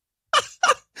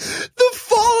 The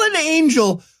fallen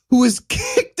angel who was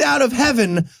kicked out of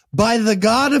heaven by the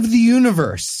God of the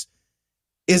universe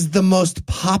is the most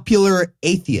popular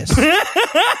atheist.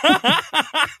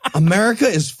 America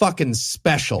is fucking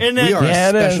special. We are a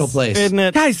special place. Isn't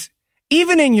it? Guys,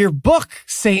 even in your book,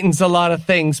 Satan's a lot of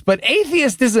things, but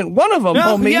atheist isn't one of them,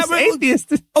 homies. Yeah, but,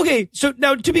 atheist is... Okay, so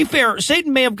now, to be fair,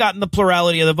 Satan may have gotten the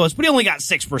plurality of the votes, but he only got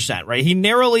 6%, right? He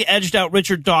narrowly edged out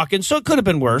Richard Dawkins, so it could have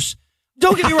been worse.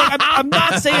 Don't get me wrong, I'm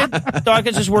not saying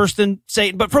Dawkins is worse than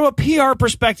Satan, but from a PR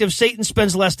perspective, Satan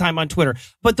spends less time on Twitter.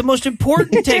 But the most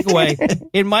important takeaway,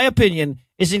 in my opinion,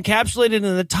 is encapsulated in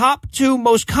the top two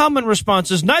most common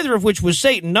responses, neither of which was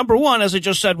Satan. Number one, as I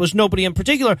just said, was nobody in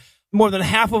particular. More than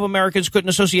half of Americans couldn't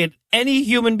associate any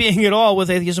human being at all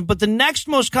with atheism. But the next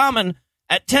most common,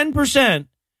 at 10%,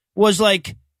 was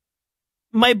like,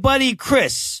 my buddy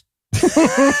Chris.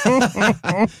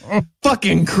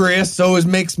 Fucking Chris always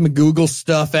makes me Google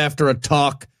stuff after a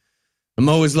talk. I'm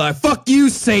always like, fuck you,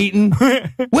 Satan.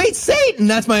 Wait, Satan!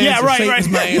 That's my answer. Yeah, right, Satan's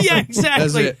right. my answer. Yeah,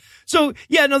 exactly. That's it. So,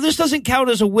 yeah, no, this doesn't count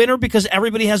as a winner because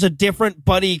everybody has a different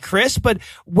buddy Chris. But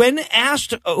when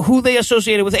asked who they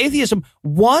associated with atheism,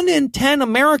 1 in 10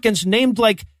 Americans named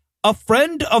like a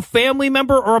friend, a family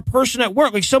member, or a person at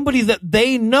work, like somebody that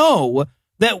they know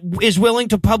that is willing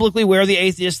to publicly wear the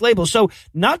atheist label. So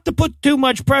not to put too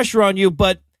much pressure on you,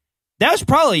 but that's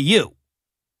probably you.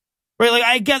 Right? Like,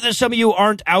 I get that some of you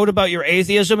aren't out about your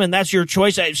atheism, and that's your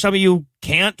choice. Some of you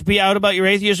can't be out about your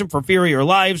atheism for fear of your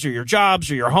lives or your jobs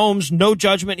or your homes. No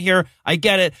judgment here. I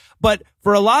get it. But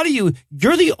for a lot of you,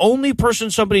 you're the only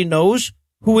person somebody knows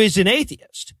who is an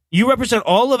atheist. You represent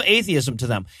all of atheism to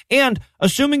them. And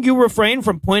assuming you refrain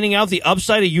from pointing out the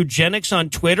upside of eugenics on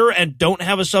Twitter and don't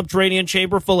have a subterranean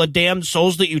chamber full of damned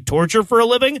souls that you torture for a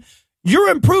living, you're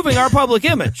improving our public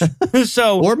image.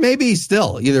 So, or maybe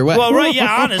still, either way. Well, right,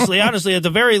 yeah, honestly, at the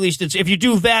very least, it's if you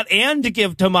do that and to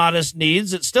give to modest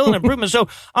needs, it's still an improvement. So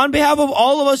on behalf of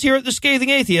all of us here at the Scathing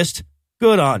Atheist,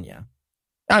 good on you.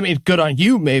 I mean, good on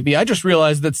you, maybe. I just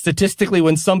realized that statistically,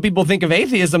 when some people think of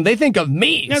atheism, they think of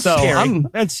me. That's so scary.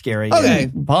 That's scary. Okay.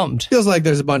 I'm bummed. Feels like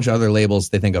there's a bunch of other labels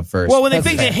they think of first. Well, when they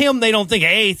think of him, they don't think of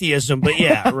atheism, but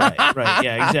yeah, right,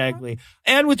 yeah, exactly.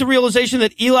 And with the realization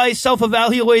that Eli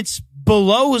self-evaluates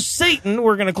below Satan,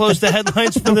 we're going to close the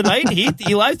headlines for the night. Heath,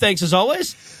 Eli, thanks as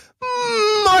always.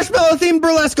 Marshmallow-themed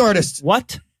burlesque artist.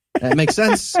 What? That makes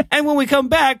sense. And when we come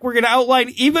back, we're going to outline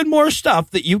even more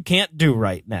stuff that you can't do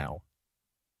right now.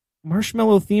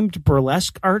 Marshmallow-themed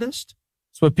burlesque artist?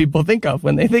 That's what people think of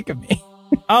when they think of me.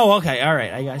 Oh, okay. All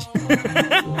right. I got you.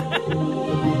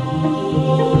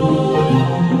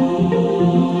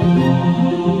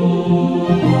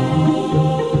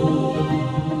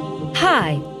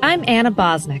 Hi, I'm Anna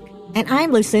Bosnick. And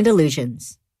I'm Lucinda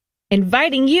Lugeons.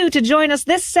 Inviting you to join us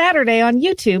this Saturday on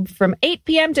YouTube from 8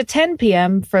 p.m. to 10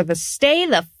 p.m. for the Stay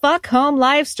the Fuck Home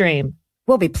live stream.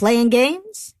 We'll be playing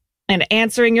games. And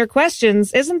answering your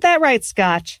questions. Isn't that right,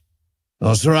 Scotch?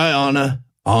 That's right, Anna.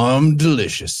 I'm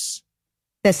delicious.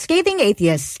 The Scathing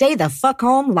Atheist Stay the Fuck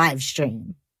Home live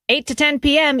stream. 8 to 10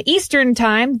 p.m. Eastern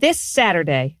Time this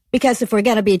Saturday. Because if we're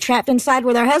going to be trapped inside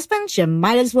with our husbands, you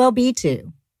might as well be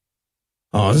too.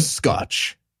 Oh,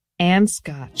 Scotch. And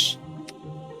Scotch.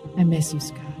 I miss you,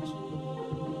 Scotch.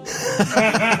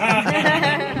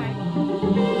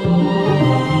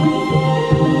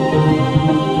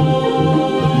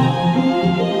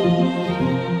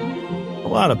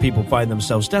 A lot of people find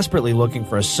themselves desperately looking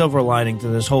for a silver lining to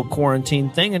this whole quarantine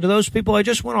thing, and to those people, I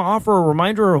just want to offer a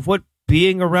reminder of what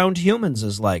being around humans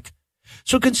is like.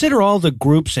 So consider all the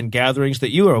groups and gatherings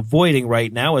that you are avoiding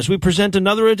right now as we present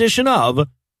another edition of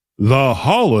The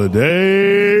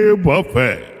Holiday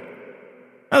Buffet.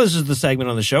 Now, this is the segment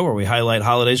on the show where we highlight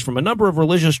holidays from a number of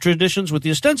religious traditions with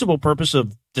the ostensible purpose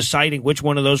of deciding which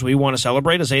one of those we want to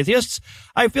celebrate as atheists.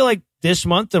 I feel like this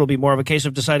month it'll be more of a case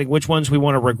of deciding which ones we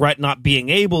want to regret not being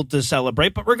able to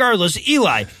celebrate. But regardless,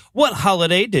 Eli, what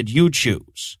holiday did you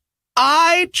choose?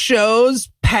 I chose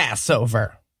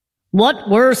Passover. What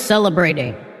we're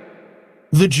celebrating.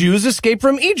 The Jews' escape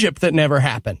from Egypt that never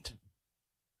happened.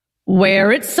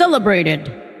 Where it's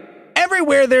celebrated.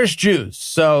 Everywhere there's Jews,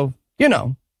 so, you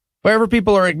know, wherever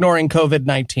people are ignoring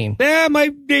COVID-19. Yeah,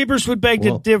 my neighbors would beg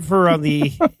to differ on the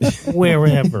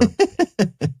wherever.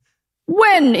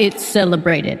 When it's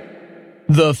celebrated.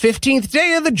 The 15th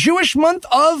day of the Jewish month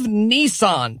of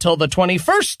Nisan till the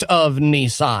 21st of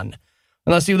Nisan.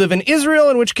 Unless you live in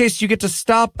Israel, in which case you get to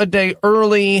stop a day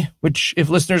early, which, if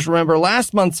listeners remember,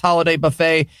 last month's holiday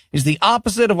buffet is the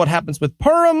opposite of what happens with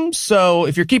Purim. So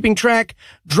if you're keeping track,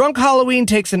 Drunk Halloween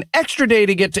takes an extra day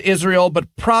to get to Israel,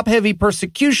 but prop-heavy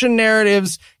persecution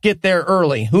narratives get there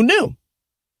early. Who knew?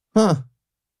 Huh.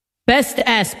 Best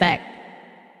aspect.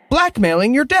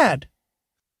 Blackmailing your dad.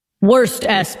 Worst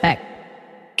aspect.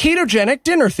 Ketogenic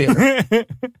dinner theater.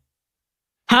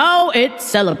 How it's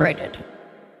celebrated.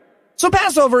 So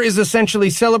Passover is essentially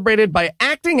celebrated by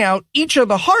acting out each of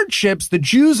the hardships the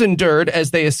Jews endured as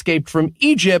they escaped from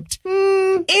Egypt,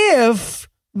 if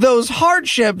those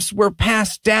hardships were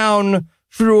passed down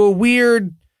through a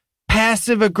weird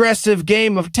passive-aggressive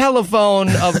game of telephone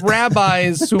of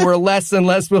rabbis who were less and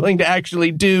less willing to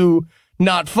actually do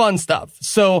not fun stuff.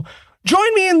 So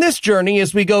join me in this journey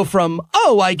as we go from,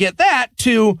 oh, I get that,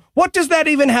 to what does that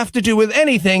even have to do with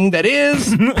anything that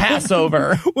is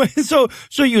Passover? So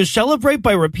you celebrate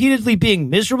by repeatedly being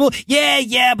miserable?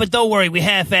 Yeah, but don't worry, we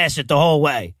half-ass it the whole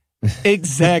way.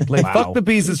 Exactly. Wow. Fuck the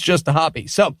bees, it's just a hobby.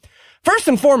 So first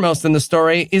and foremost in the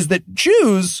story is that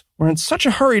Jews were in such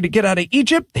a hurry to get out of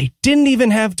Egypt, they didn't even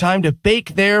have time to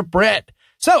bake their bread.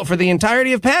 So for the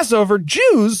entirety of Passover,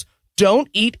 Jews don't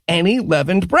eat any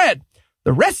leavened bread.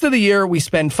 The rest of the year, we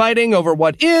spend fighting over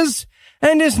what is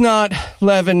and is not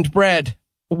leavened bread.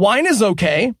 Wine is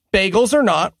okay. Bagels are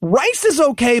not. Rice is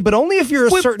okay, but only if you're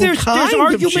a certain kind There's of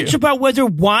arguments Jew. about whether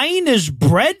wine is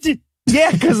bread?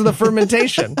 Yeah, because of the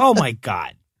fermentation. Oh, my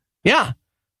God. Yeah.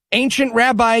 Ancient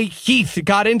Rabbi Heath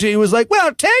got into it. He was like,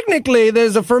 well, technically,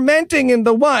 there's a fermenting in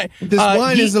the wine. This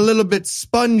wine is a little bit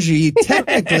spongy.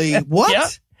 Technically, what? Yeah.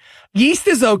 Yeast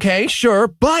is okay, sure,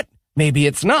 but maybe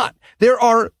it's not. There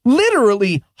are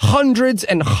literally hundreds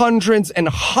and hundreds and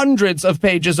hundreds of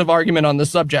pages of argument on the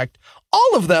subject.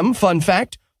 All of them, fun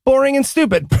fact, boring and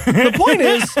stupid. The point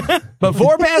is,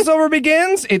 before Passover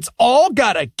begins, it's all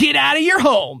gotta get out of your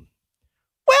home.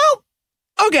 Well,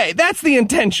 okay, that's the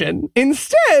intention.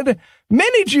 Instead,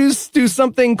 many Jews do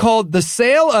something called the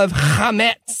sale of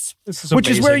chametz, which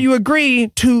is where you agree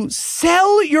to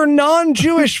sell your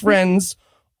non-Jewish friends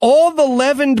all the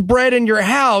leavened bread in your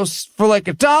house for like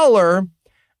 $1,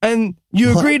 and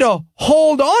you agree to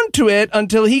hold on to it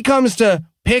until he comes to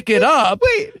pick it up.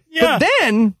 Wait, yeah. But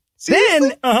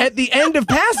then at the end of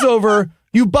Passover,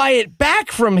 you buy it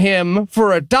back from him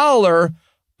for $1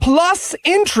 plus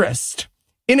interest.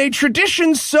 In a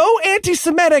tradition so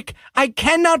anti-Semitic, I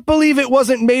cannot believe it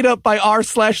wasn't made up by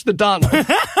r/the Donald.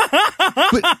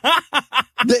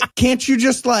 But can't you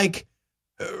just like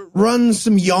run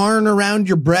some yarn around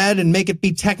your bread and make it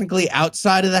be technically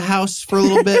outside of the house for a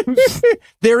little bit?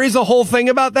 There is a whole thing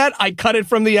about that. I cut it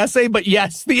from the essay, but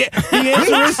yes, the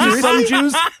answer is to some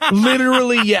Jews,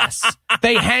 literally yes.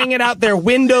 They hang it out their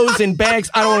windows in bags.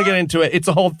 I don't want to get into it. It's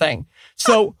a whole thing.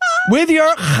 So with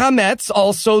your chametz,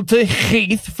 also to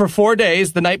Heath for 4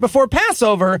 days, the night before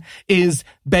Passover, is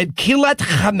bedkilat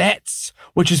chametz,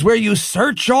 which is where you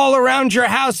search all around your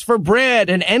house for bread,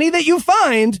 and any that you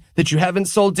find that you haven't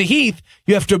sold to Heath,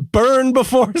 you have to burn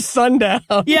before sundown.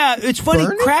 Yeah, it's funny.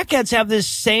 Crackheads have this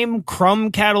same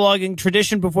crumb cataloging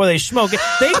tradition before they smoke it.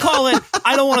 They call it,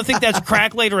 I don't want to think that's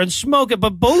crack later and smoke it,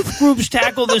 but both groups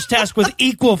tackle this task with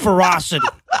equal ferocity.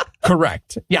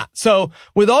 Correct. Yeah. So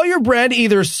with all your bread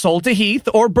either sold to Heath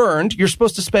or burned, you're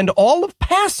supposed to spend all of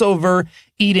Passover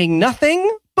eating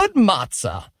nothing but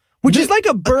matzah, which is like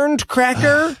a burned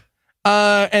cracker.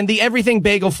 And the everything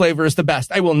bagel flavor is the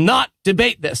best. I will not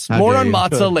debate this. More on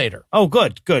matzah later. Oh,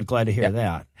 good. Glad to hear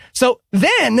that. So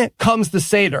then comes the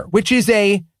Seder, which is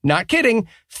a, not kidding,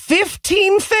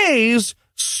 15-phase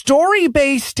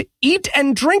story-based eat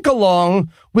and drink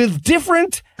along with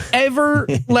different, ever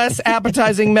less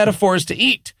appetizing metaphors to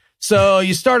eat. So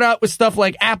you start out with stuff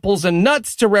like apples and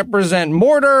nuts to represent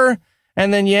mortar,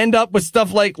 and then you end up with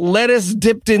stuff like lettuce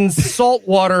dipped in salt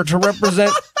water to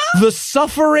represent the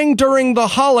suffering during the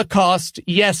Holocaust.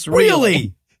 Yes,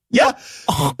 really? Yeah,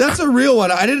 that's a real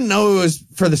one. I didn't know it was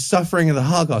for the suffering of the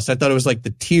Holocaust. I thought it was like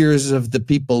the tears of the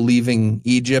people leaving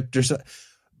Egypt or something.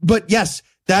 But yes,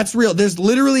 that's real. There's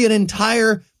literally an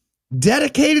entire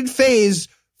dedicated phase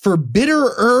for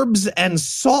bitter herbs and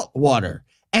salt water.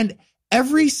 And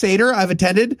every Seder I've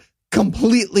attended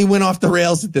completely went off the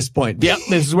rails at this point. Yep,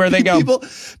 this is where they go.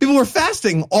 People were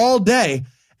fasting all day,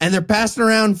 and they're passing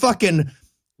around fucking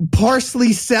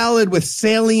parsley salad with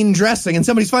saline dressing, and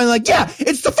somebody's finally like, yeah,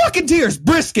 it's the fucking tears.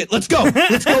 Brisket. Let's go.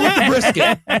 Let's go with the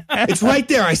brisket. It's right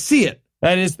there. I see it.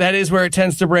 That is where it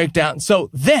tends to break down. So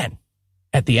then,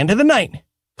 at the end of the night,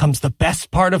 comes the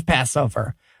best part of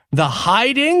Passover. The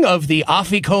hiding of the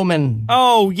afikomen.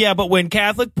 Oh, yeah, but when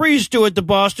Catholic priests do it, the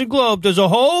Boston Globe does a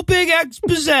whole big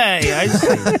expose. I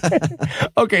see.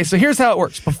 Okay, so here's how it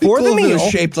works. Before the meal, it was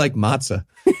shaped like matzah.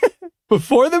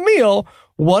 Before the meal,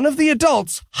 one of the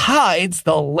adults hides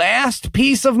the last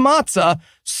piece of matzah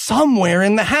somewhere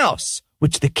in the house,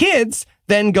 which the kids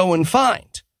then go and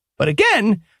find. But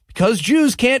again, because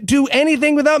Jews can't do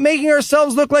anything without making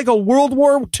ourselves look like a World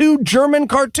War II German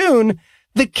cartoon,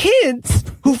 the kids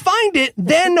who find it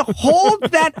then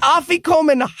hold that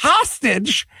afikoman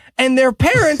hostage, and their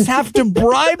parents have to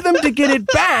bribe them to get it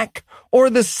back, or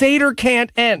the Seder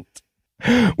can't end.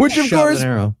 Which, of course,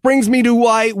 brings me to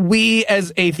why we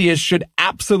as atheists should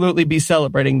absolutely be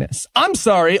celebrating this. I'm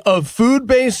sorry, of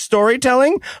food-based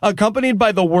storytelling accompanied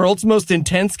by the world's most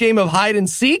intense game of hide and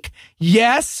seek?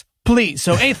 Yes, please.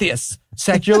 So atheists,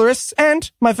 secularists,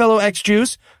 and my fellow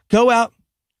ex-Jews, go out,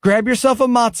 grab yourself a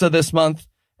matzah this month,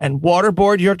 and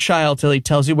waterboard your child till he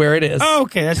tells you where it is.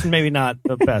 Okay, that's maybe not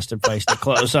the best advice to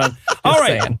close on. All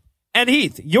right, saying. And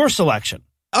Heath, your selection.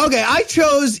 Okay, I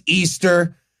chose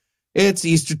Easter. It's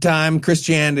Easter time,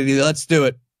 Christianity. Let's do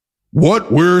it. What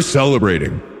we're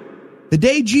celebrating. The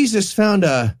day Jesus found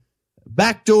a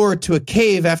back door to a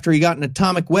cave after he got an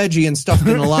atomic wedgie and stuffed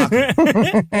in a locker.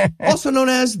 Also known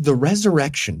as the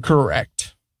resurrection.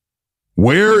 Correct.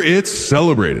 Where it's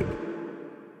celebrated.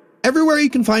 Everywhere you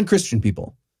can find Christian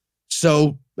people.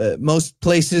 So most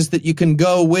places that you can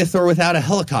go with or without a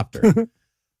helicopter.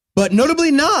 But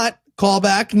notably not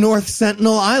callback North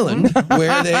Sentinel Island,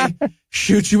 where they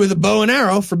shoot you with a bow and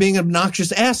arrow for being an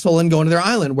obnoxious asshole and going to their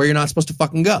island where you're not supposed to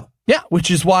fucking go. Yeah,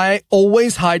 which is why I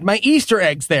always hide my Easter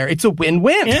eggs there. It's a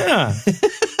win-win. Yeah.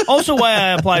 Also why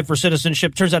I applied for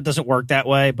citizenship. Turns out it doesn't work that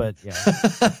way, but yeah.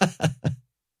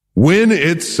 When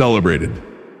it's celebrated.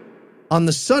 On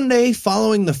the Sunday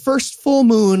following the first full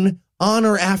moon on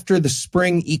or after the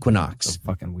spring equinox. So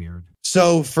fucking weird.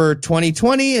 So for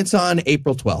 2020, it's on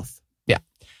April 12th.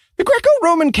 The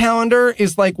Greco-Roman calendar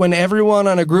is like when everyone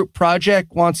on a group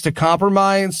project wants to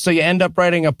compromise, so you end up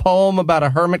writing a poem about a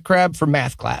hermit crab for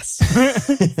math class.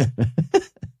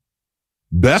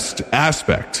 Best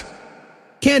aspect.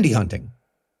 Candy hunting.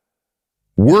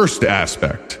 Worst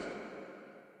aspect.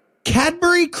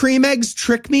 Cadbury cream eggs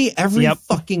trick me every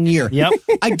fucking year. Yep.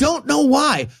 I don't know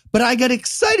why, but I get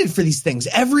excited for these things.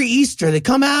 Every Easter, they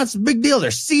come out, it's a big deal.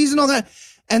 They're seasonal.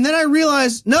 And then I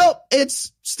realize, nope,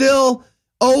 it's still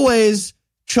always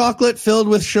chocolate filled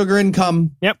with sugar and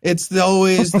cum. Yep. It's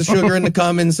always the sugar and the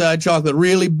cum inside chocolate.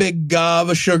 Really big gob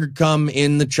of sugar cum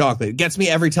in the chocolate. It gets me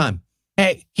every time.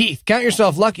 Hey, Heath, count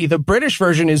yourself lucky. The British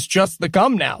version is just the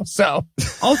cum now, so.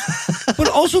 But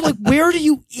also, like, where do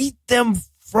you eat them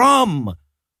from?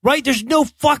 Right? There's no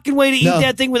fucking way to eat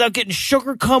that thing without getting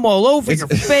sugar cum all over your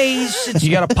face. You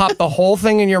got to pop the whole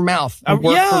thing in your mouth and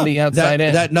work from the outside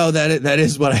in. That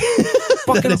is what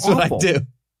I do.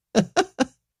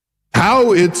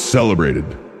 How it's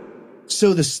celebrated.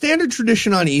 So the standard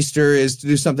tradition on Easter is to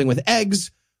do something with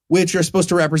eggs, which are supposed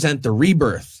to represent the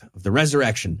rebirth of the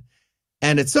resurrection.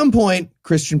 And at some point,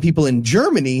 Christian people in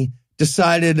Germany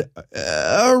decided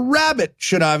a rabbit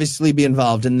should obviously be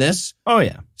involved in this. Oh,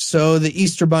 yeah. So the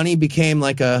Easter bunny became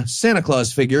like a Santa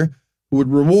Claus figure who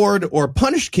would reward or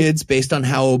punish kids based on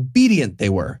how obedient they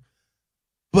were.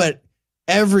 But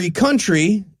every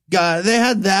country they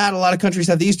had that. A lot of countries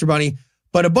have the Easter bunny,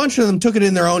 but a bunch of them took it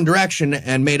in their own direction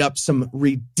and made up some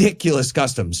ridiculous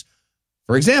customs.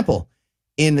 For example,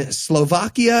 in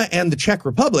Slovakia and the Czech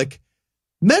Republic,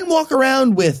 men walk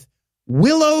around with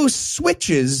willow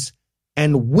switches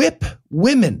and whip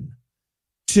women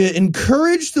to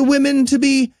encourage the women to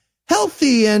be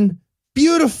healthy and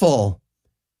beautiful,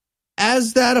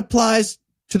 as that applies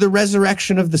to the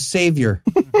resurrection of the Savior.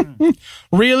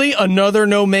 Really? Another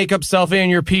no makeup selfie in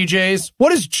your PJs?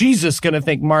 What is Jesus going to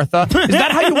think, Martha? Is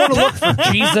that how you want to look for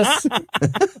Jesus?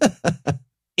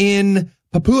 In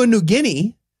Papua New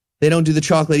Guinea, they don't do the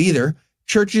chocolate either.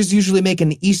 Churches usually make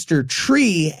an Easter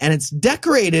tree, and it's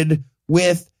decorated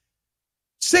with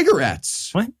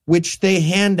cigarettes, which they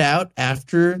hand out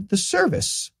after the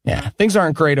service. Yeah, things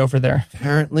aren't great over there.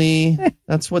 Apparently,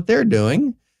 that's what they're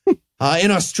doing.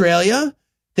 In Australia,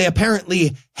 they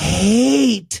apparently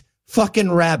hate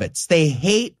fucking rabbits. They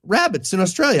hate rabbits in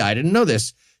Australia. I didn't know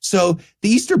this. So the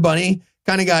Easter bunny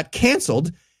kind of got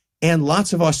canceled, and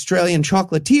lots of Australian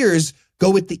chocolatiers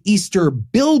go with the Easter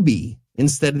bilby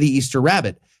instead of the Easter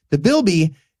rabbit. The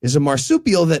bilby is a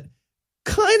marsupial that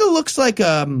kind of looks like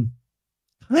a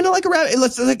rabbit.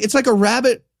 It's like a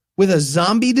rabbit with a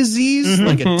zombie disease,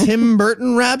 like a Tim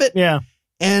Burton rabbit. Yeah.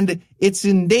 And it's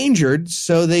endangered,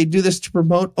 so they do this to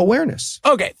promote awareness.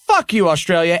 Okay, fuck you,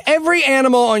 Australia. Every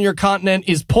animal on your continent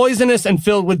is poisonous and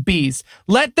filled with bees.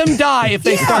 Let them die if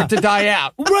they start to die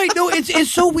out. Right, no,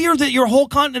 it's so weird that your whole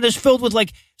continent is filled with,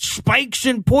 like, spikes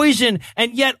and poison,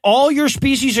 and yet all your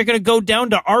species are going to go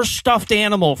down to our stuffed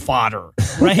animal fodder,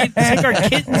 right? It's like our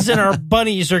kittens and our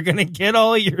bunnies are going to get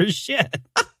all your shit.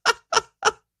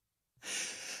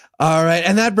 All right,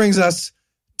 and that brings us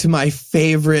to my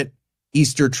favorite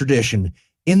Easter tradition.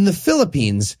 In the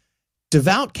Philippines,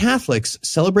 devout Catholics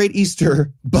celebrate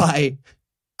Easter by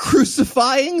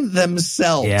crucifying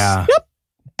themselves. Yeah. Yep.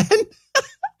 And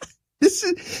this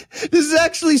is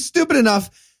actually stupid enough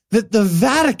that the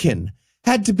Vatican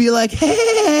had to be like,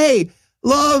 hey,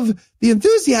 love the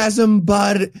enthusiasm,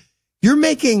 but you're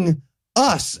making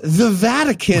us, the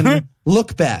Vatican,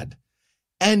 look bad.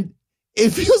 And it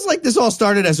feels like this all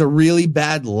started as a really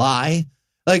bad lie.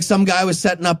 Like some guy was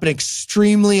setting up an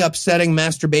extremely upsetting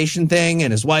masturbation thing,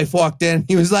 and his wife walked in.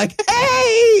 He was like,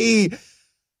 hey,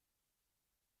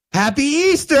 happy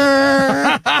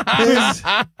Easter.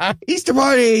 Easter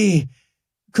party.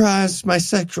 Cross my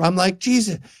sexual. I'm like,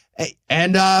 Jesus.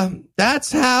 And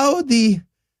that's how the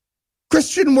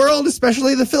Christian world,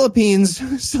 especially the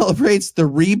Philippines, celebrates the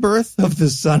rebirth of the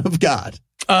Son of God.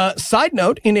 Side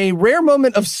note, in a rare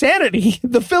moment of sanity,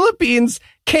 the Philippines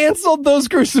canceled those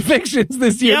crucifixions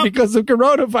this year because of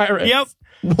coronavirus. Yep.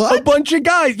 What? A bunch of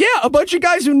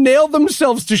guys who nailed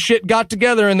themselves to shit got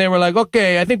together and they were like,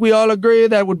 okay, I think we all agree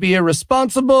that would be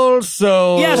irresponsible,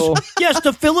 so... Yes,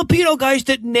 the Filipino guys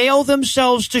that nail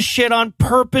themselves to shit on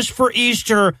purpose for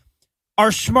Easter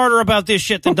are smarter about this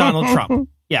shit than Donald Trump.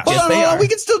 Yeah, Hold on. We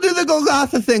can still do the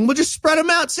Golgotha thing. We'll just spread them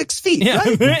out 6 feet,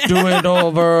 right? Let's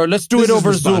do it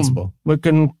over Zoom. We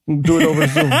can do it over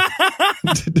Zoom.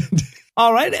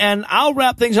 All right, and I'll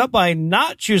wrap things up by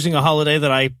not choosing a holiday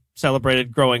that I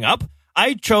celebrated growing up.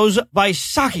 I chose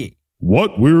Vaisakhi.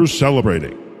 What we're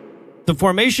celebrating. The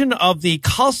formation of the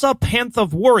Khalsa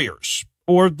Pantha Warriors,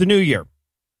 or the New Year,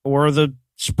 or the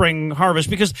spring harvest,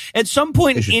 because at some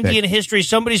point in Indian history,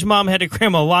 somebody's mom had to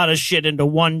cram a lot of shit into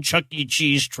one Chuck E.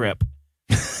 Cheese trip.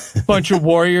 Bunch of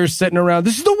warriors sitting around.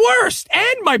 This is the worst.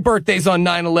 And my birthday's on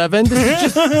 9/11. This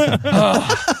is just...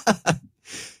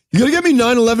 You gotta get me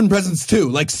 9/11 presents too,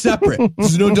 like separate.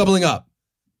 There's no doubling up.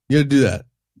 You gotta do that.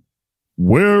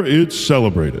 Where it's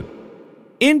celebrated.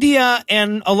 India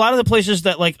and a lot of the places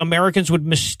that like Americans would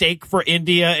mistake for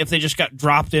India if they just got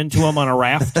dropped into them on a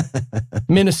raft.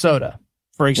 Minnesota,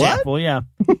 for example. What? Yeah.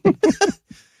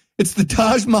 It's the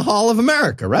Taj Mahal of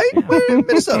America, right? We're in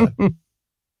Minnesota.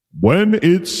 When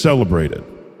it's celebrated.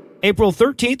 April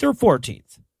 13th or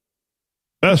 14th.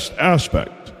 Best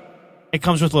aspect. It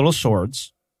comes with little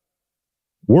swords.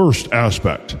 Worst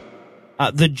aspect.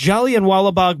 The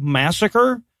Jallianwala Bagh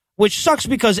massacre, which sucks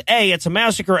because A, it's a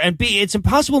massacre, and B, it's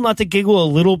impossible not to giggle a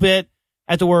little bit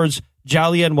at the words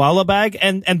Jallianwala Bagh,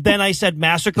 and then I said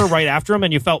massacre right after him,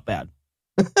 and you felt bad.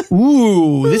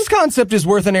 Ooh, this concept is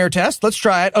worth an air test. Let's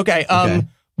try it. Okay,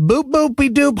 boop boopy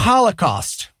doop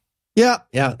Holocaust. Yeah,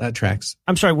 that tracks.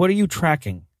 I'm sorry, what are you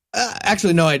tracking?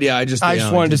 Actually, no idea. I just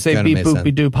wanted to say beep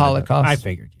boopy doop Holocaust. I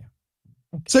figured, yeah.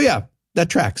 Okay. So yeah, that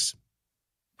tracks.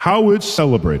 How it's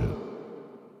celebrated.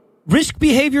 Risk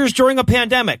behaviors during a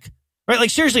pandemic. Right?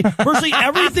 Like, seriously, virtually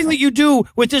everything that you do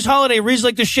with this holiday reads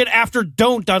like the shit after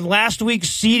don't on last week's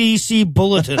CDC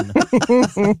bulletin.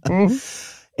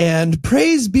 And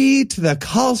praise be to the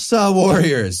Khalsa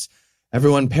warriors.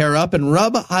 Everyone pair up and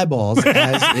rub eyeballs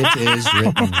as it is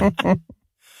written.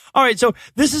 All right, so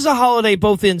this is a holiday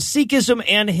both in Sikhism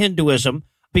and Hinduism,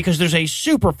 because there's a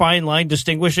super fine line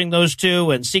distinguishing those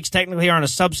two, and Sikhs technically aren't a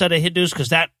subset of Hindus because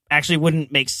that actually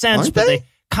wouldn't make sense, but they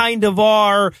kind of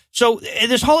are. So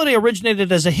this holiday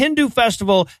originated as a Hindu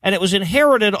festival, and it was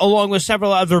inherited along with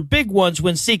several other big ones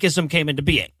when Sikhism came into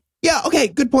being. Yeah, okay,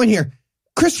 good point here.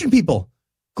 Christian people,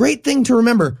 great thing to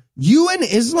remember. You and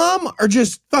Islam are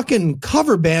just fucking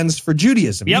cover bands for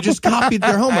Judaism. Yep. You just copied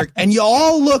their homework, and you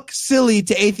all look silly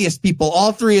to atheist people,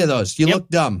 all three of those. You look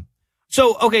dumb.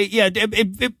 So, okay, yeah,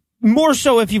 more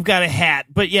so if you've got a hat,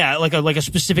 but yeah, like a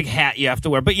specific hat you have to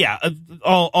wear. But yeah,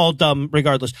 all dumb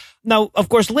regardless. Now, of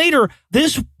course, later,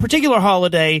 this particular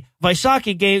holiday,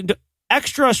 Vaisakhi, gained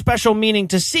extra special meaning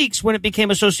to Sikhs when it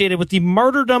became associated with the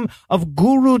martyrdom of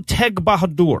Guru Tegh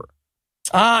Bahadur.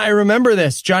 I remember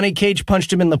this. Johnny Cage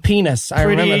punched him in the penis. I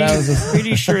remember that was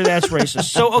pretty sure that's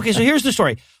racist. So, okay, so here's the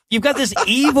story. You've got this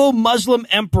evil Muslim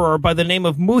emperor by the name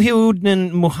of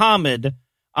Muhyiddin Muhammad,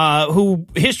 who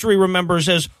history remembers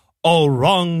as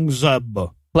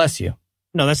Aurangzeb. Bless you.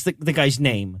 No, that's the guy's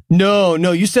name. No,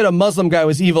 you said a Muslim guy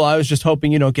was evil. I was just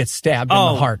hoping you don't get stabbed in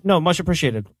the heart. No, much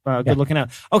appreciated. Good looking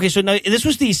out. Okay, so now this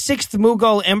was the 6th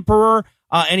Mughal emperor,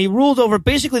 and he ruled over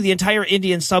basically the entire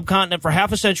Indian subcontinent for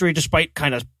half a century, despite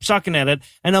kind of sucking at it.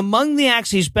 And among the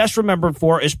acts he's best remembered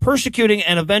for is persecuting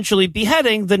and eventually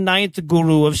beheading the 9th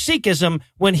guru of Sikhism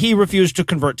when he refused to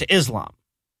convert to Islam.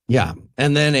 Yeah,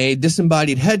 and then a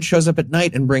disembodied head shows up at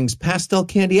night and brings pastel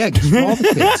candy eggs for all the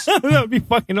kids. That would be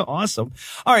fucking awesome.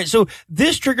 All right, so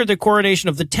this triggered the coronation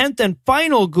of the 10th and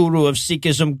final guru of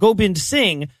Sikhism, Gobind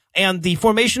Singh, and the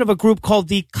formation of a group called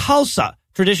the Khalsa,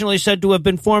 traditionally said to have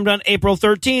been formed on April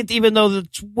 13th, even though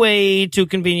that's way too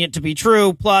convenient to be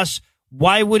true. Plus,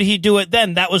 why would he do it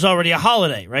then? That was already a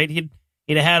holiday, right? He'd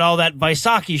have had all that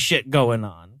Vaisakhi shit going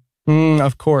on.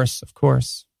 Of course. Of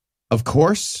course?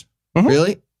 Mm-hmm.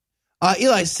 Really?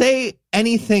 Eli, say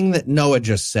anything that Noah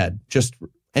just said. Just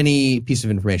any piece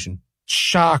of information.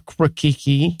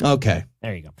 Shakrakiki. Okay.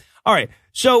 There you go. All right.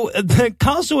 So the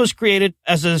Khalsa was created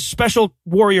as a special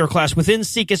warrior class within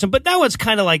Sikhism, but now it's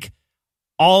kind of like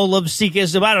all of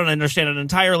Sikhism. I don't understand it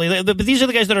entirely. But these are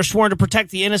the guys that are sworn to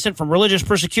protect the innocent from religious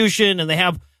persecution, and they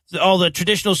have all the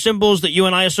traditional symbols that you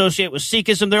and I associate with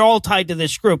Sikhism. They're all tied to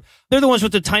this group. They're the ones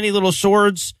with the tiny little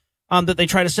swords that they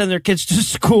try to send their kids to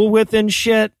school with and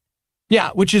shit.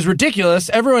 Yeah, which is ridiculous.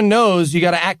 Everyone knows you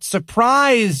got to act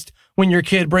surprised when your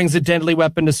kid brings a deadly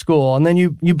weapon to school, and then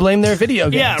you blame their video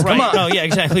games. Yeah, right. Come on. No, yeah,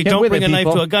 exactly. Don't bring a knife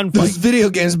to a gunfight. Those video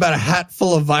games about a hat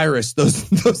full of virus,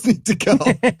 those need to go.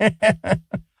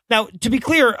 Now, to be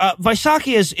clear,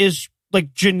 Vaisakhi is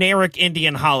like generic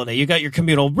Indian holiday. You got your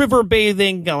communal river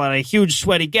bathing, a lot of huge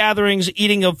sweaty gatherings,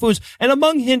 eating of foods. And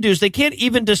among Hindus, they can't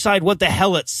even decide what the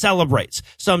hell it celebrates.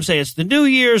 Some say it's the New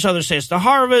Year's, others say it's the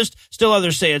harvest, still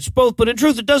others say it's both. But in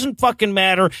truth, it doesn't fucking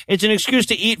matter. It's an excuse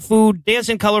to eat food, dance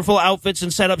in colorful outfits,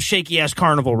 and set up shaky-ass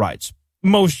carnival rides.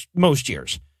 Most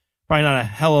years. Probably not a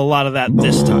hell of a lot of that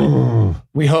this time.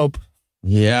 We hope.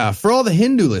 Yeah. For all the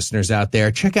Hindu listeners out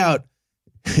there, check out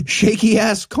shaky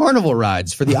ass carnival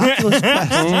rides for the Oculus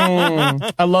Quest.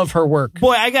 I love her work.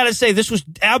 Boy, I gotta say, this was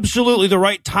absolutely the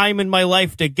right time in my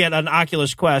life to get an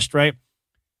Oculus Quest, right?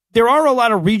 There are a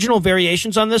lot of regional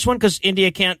variations on this one because India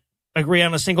can't agree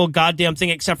on a single goddamn thing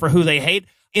except for who they hate.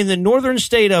 In the northern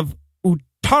state of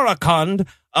Uttarakhand,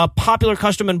 a popular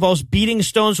custom involves beating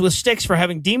stones with sticks for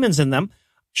having demons in them.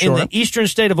 Sure. In the eastern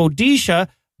state of Odisha,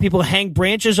 people hang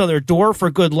branches on their door for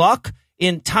good luck.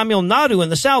 In Tamil Nadu in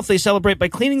the south, they celebrate by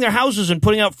cleaning their houses and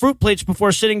putting out fruit plates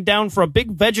before sitting down for a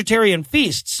big vegetarian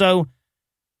feast. So,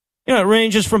 you know, it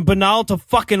ranges from banal to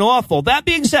fucking awful. That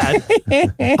being said,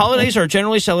 holidays are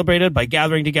generally celebrated by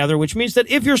gathering together, which means that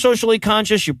if you're socially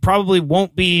conscious, you probably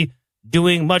won't be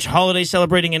doing much holiday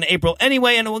celebrating in April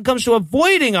anyway. And when it comes to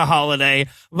avoiding a holiday,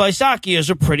 Vaisakhi is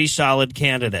a pretty solid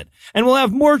candidate. And we'll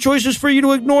have more choices for you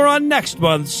to ignore on next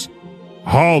month's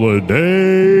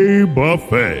Holiday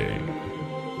Buffet.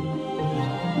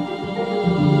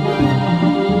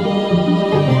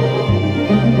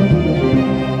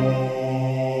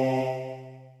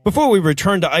 Before we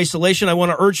return to isolation, I want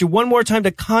to urge you one more time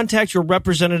to contact your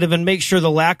representative and make sure the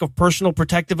lack of personal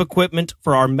protective equipment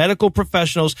for our medical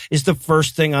professionals is the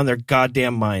first thing on their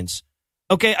goddamn minds.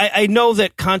 Okay, I know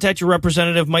that contact your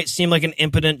representative might seem like an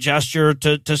impotent gesture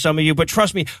to some of you, but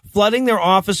trust me, flooding their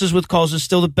offices with calls is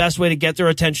still the best way to get their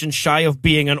attention shy of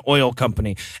being an oil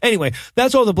company. Anyway,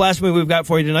 that's all the blasphemy we've got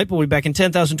for you tonight, but we'll be back in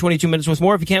 10,022 minutes with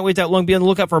more. If you can't wait that long, be on the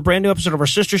lookout for a brand new episode of our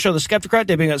sister show, The Skeptocrat,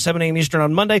 debuting at 7 a.m. Eastern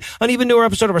on Monday, an even newer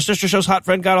episode of our sister show's Hot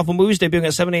Friend God Awful Movies, debuting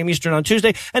at 7 a.m. Eastern on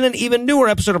Tuesday, and an even newer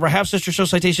episode of our half-sister show,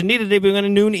 Citation Needed, debuting at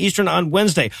noon Eastern on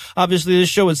Wednesday. Obviously, this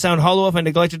show would sound hollow if I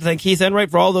neglected to thank Keith Enright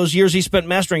for all those years he spent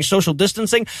mastering social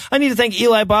distancing. I need to thank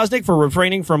Eli Bosnick for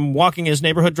refraining from walking his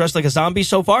neighborhood dressed like a zombie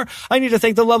so far. I need to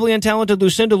thank the lovely and talented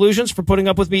Lucinda Lugeons for putting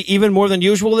up with me even more than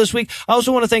usual this week. I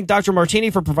also want to thank Dr.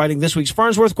 Martini for providing this week's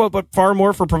Farnsworth quote, but far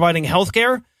more for providing health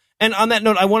care. And on that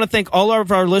note, I want to thank all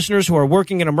of our listeners who are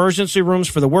working in emergency rooms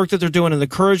for the work that they're doing and the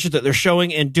courage that they're showing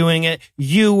in doing it.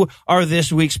 You are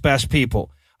this week's best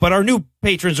people. But our new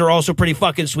patrons are also pretty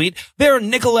fucking sweet. They're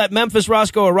Nicolette, Memphis,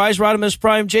 Roscoe, Arise, Rodimus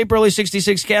Prime, Jay Burley,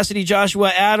 66, Cassidy, Joshua,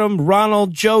 Adam,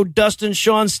 Ronald, Joe, Dustin,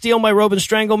 Sean, Steal My Robe and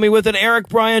Strangle Me With It, Eric,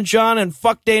 Brian, John, and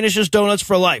Fuck Danish's Donuts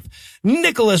for Life.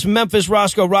 Nicholas, Memphis,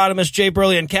 Roscoe, Rodimus, Jay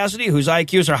Burley, and Cassidy, whose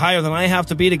IQs are higher than I have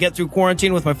to be to get through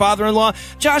quarantine with my father-in-law.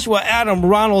 Joshua, Adam,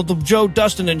 Ronald, Joe,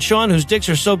 Dustin, and Sean, whose dicks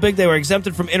are so big they were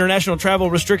exempted from international travel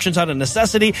restrictions out of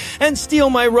necessity. And Steal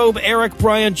My Robe, Eric,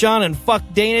 Brian, John, and Fuck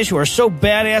Danish, who are so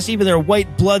badass even their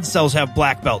white blood cells have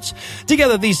black belts.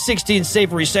 Together, these 16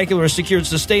 savory secularists secured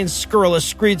sustained scurrilous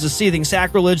screeds of seething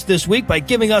sacrilege this week by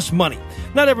giving us money.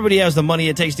 Not everybody has the money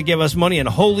it takes to give us money, and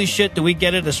holy shit, do we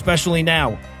get it, especially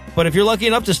now. But if you're lucky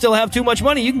enough to still have too much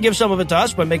money, you can give some of it to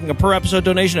us by making a per-episode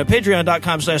donation at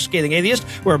patreon.com/Scathing Atheist,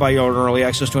 whereby you'll earn early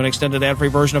access to an extended ad-free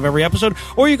version of every episode.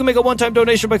 Or you can make a one-time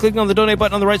donation by clicking on the donate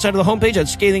button on the right side of the homepage at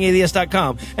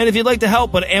scathingatheist.com. And if you'd like to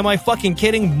help, but am I fucking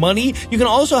kidding, money, you can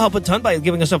also help a ton by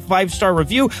giving us a 5-star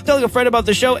review, telling a friend about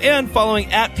the show, and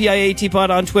following at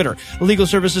PIATPod on Twitter. Legal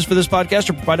services for this podcast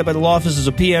are provided by the law offices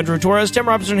of P. Andrew Torres. Tim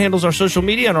Robinson handles our social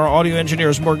media, and our audio engineer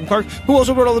is Morgan Clark, who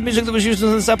also wrote all the music that was used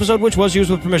in this episode, which was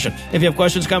used with permission. discretion. If you have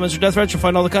questions, comments, or death threats, you'll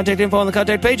find all the contact info on the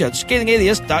contact page at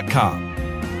scathingatheist.com.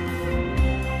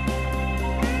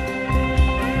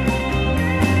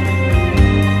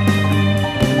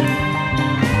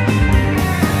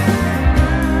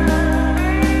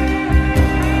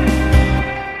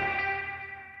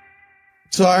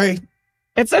 Sorry.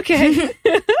 It's okay.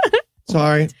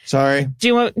 Sorry. Do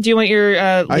you want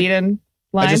your lead-in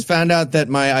line? I just found out that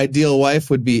my ideal wife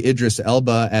would be Idris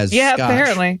Elba as Yeah, Scotch.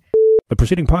 apparently. The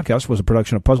preceding podcast was a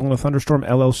production of Puzzle and a Thunderstorm,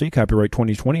 LLC, copyright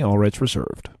 2020, all rights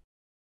reserved.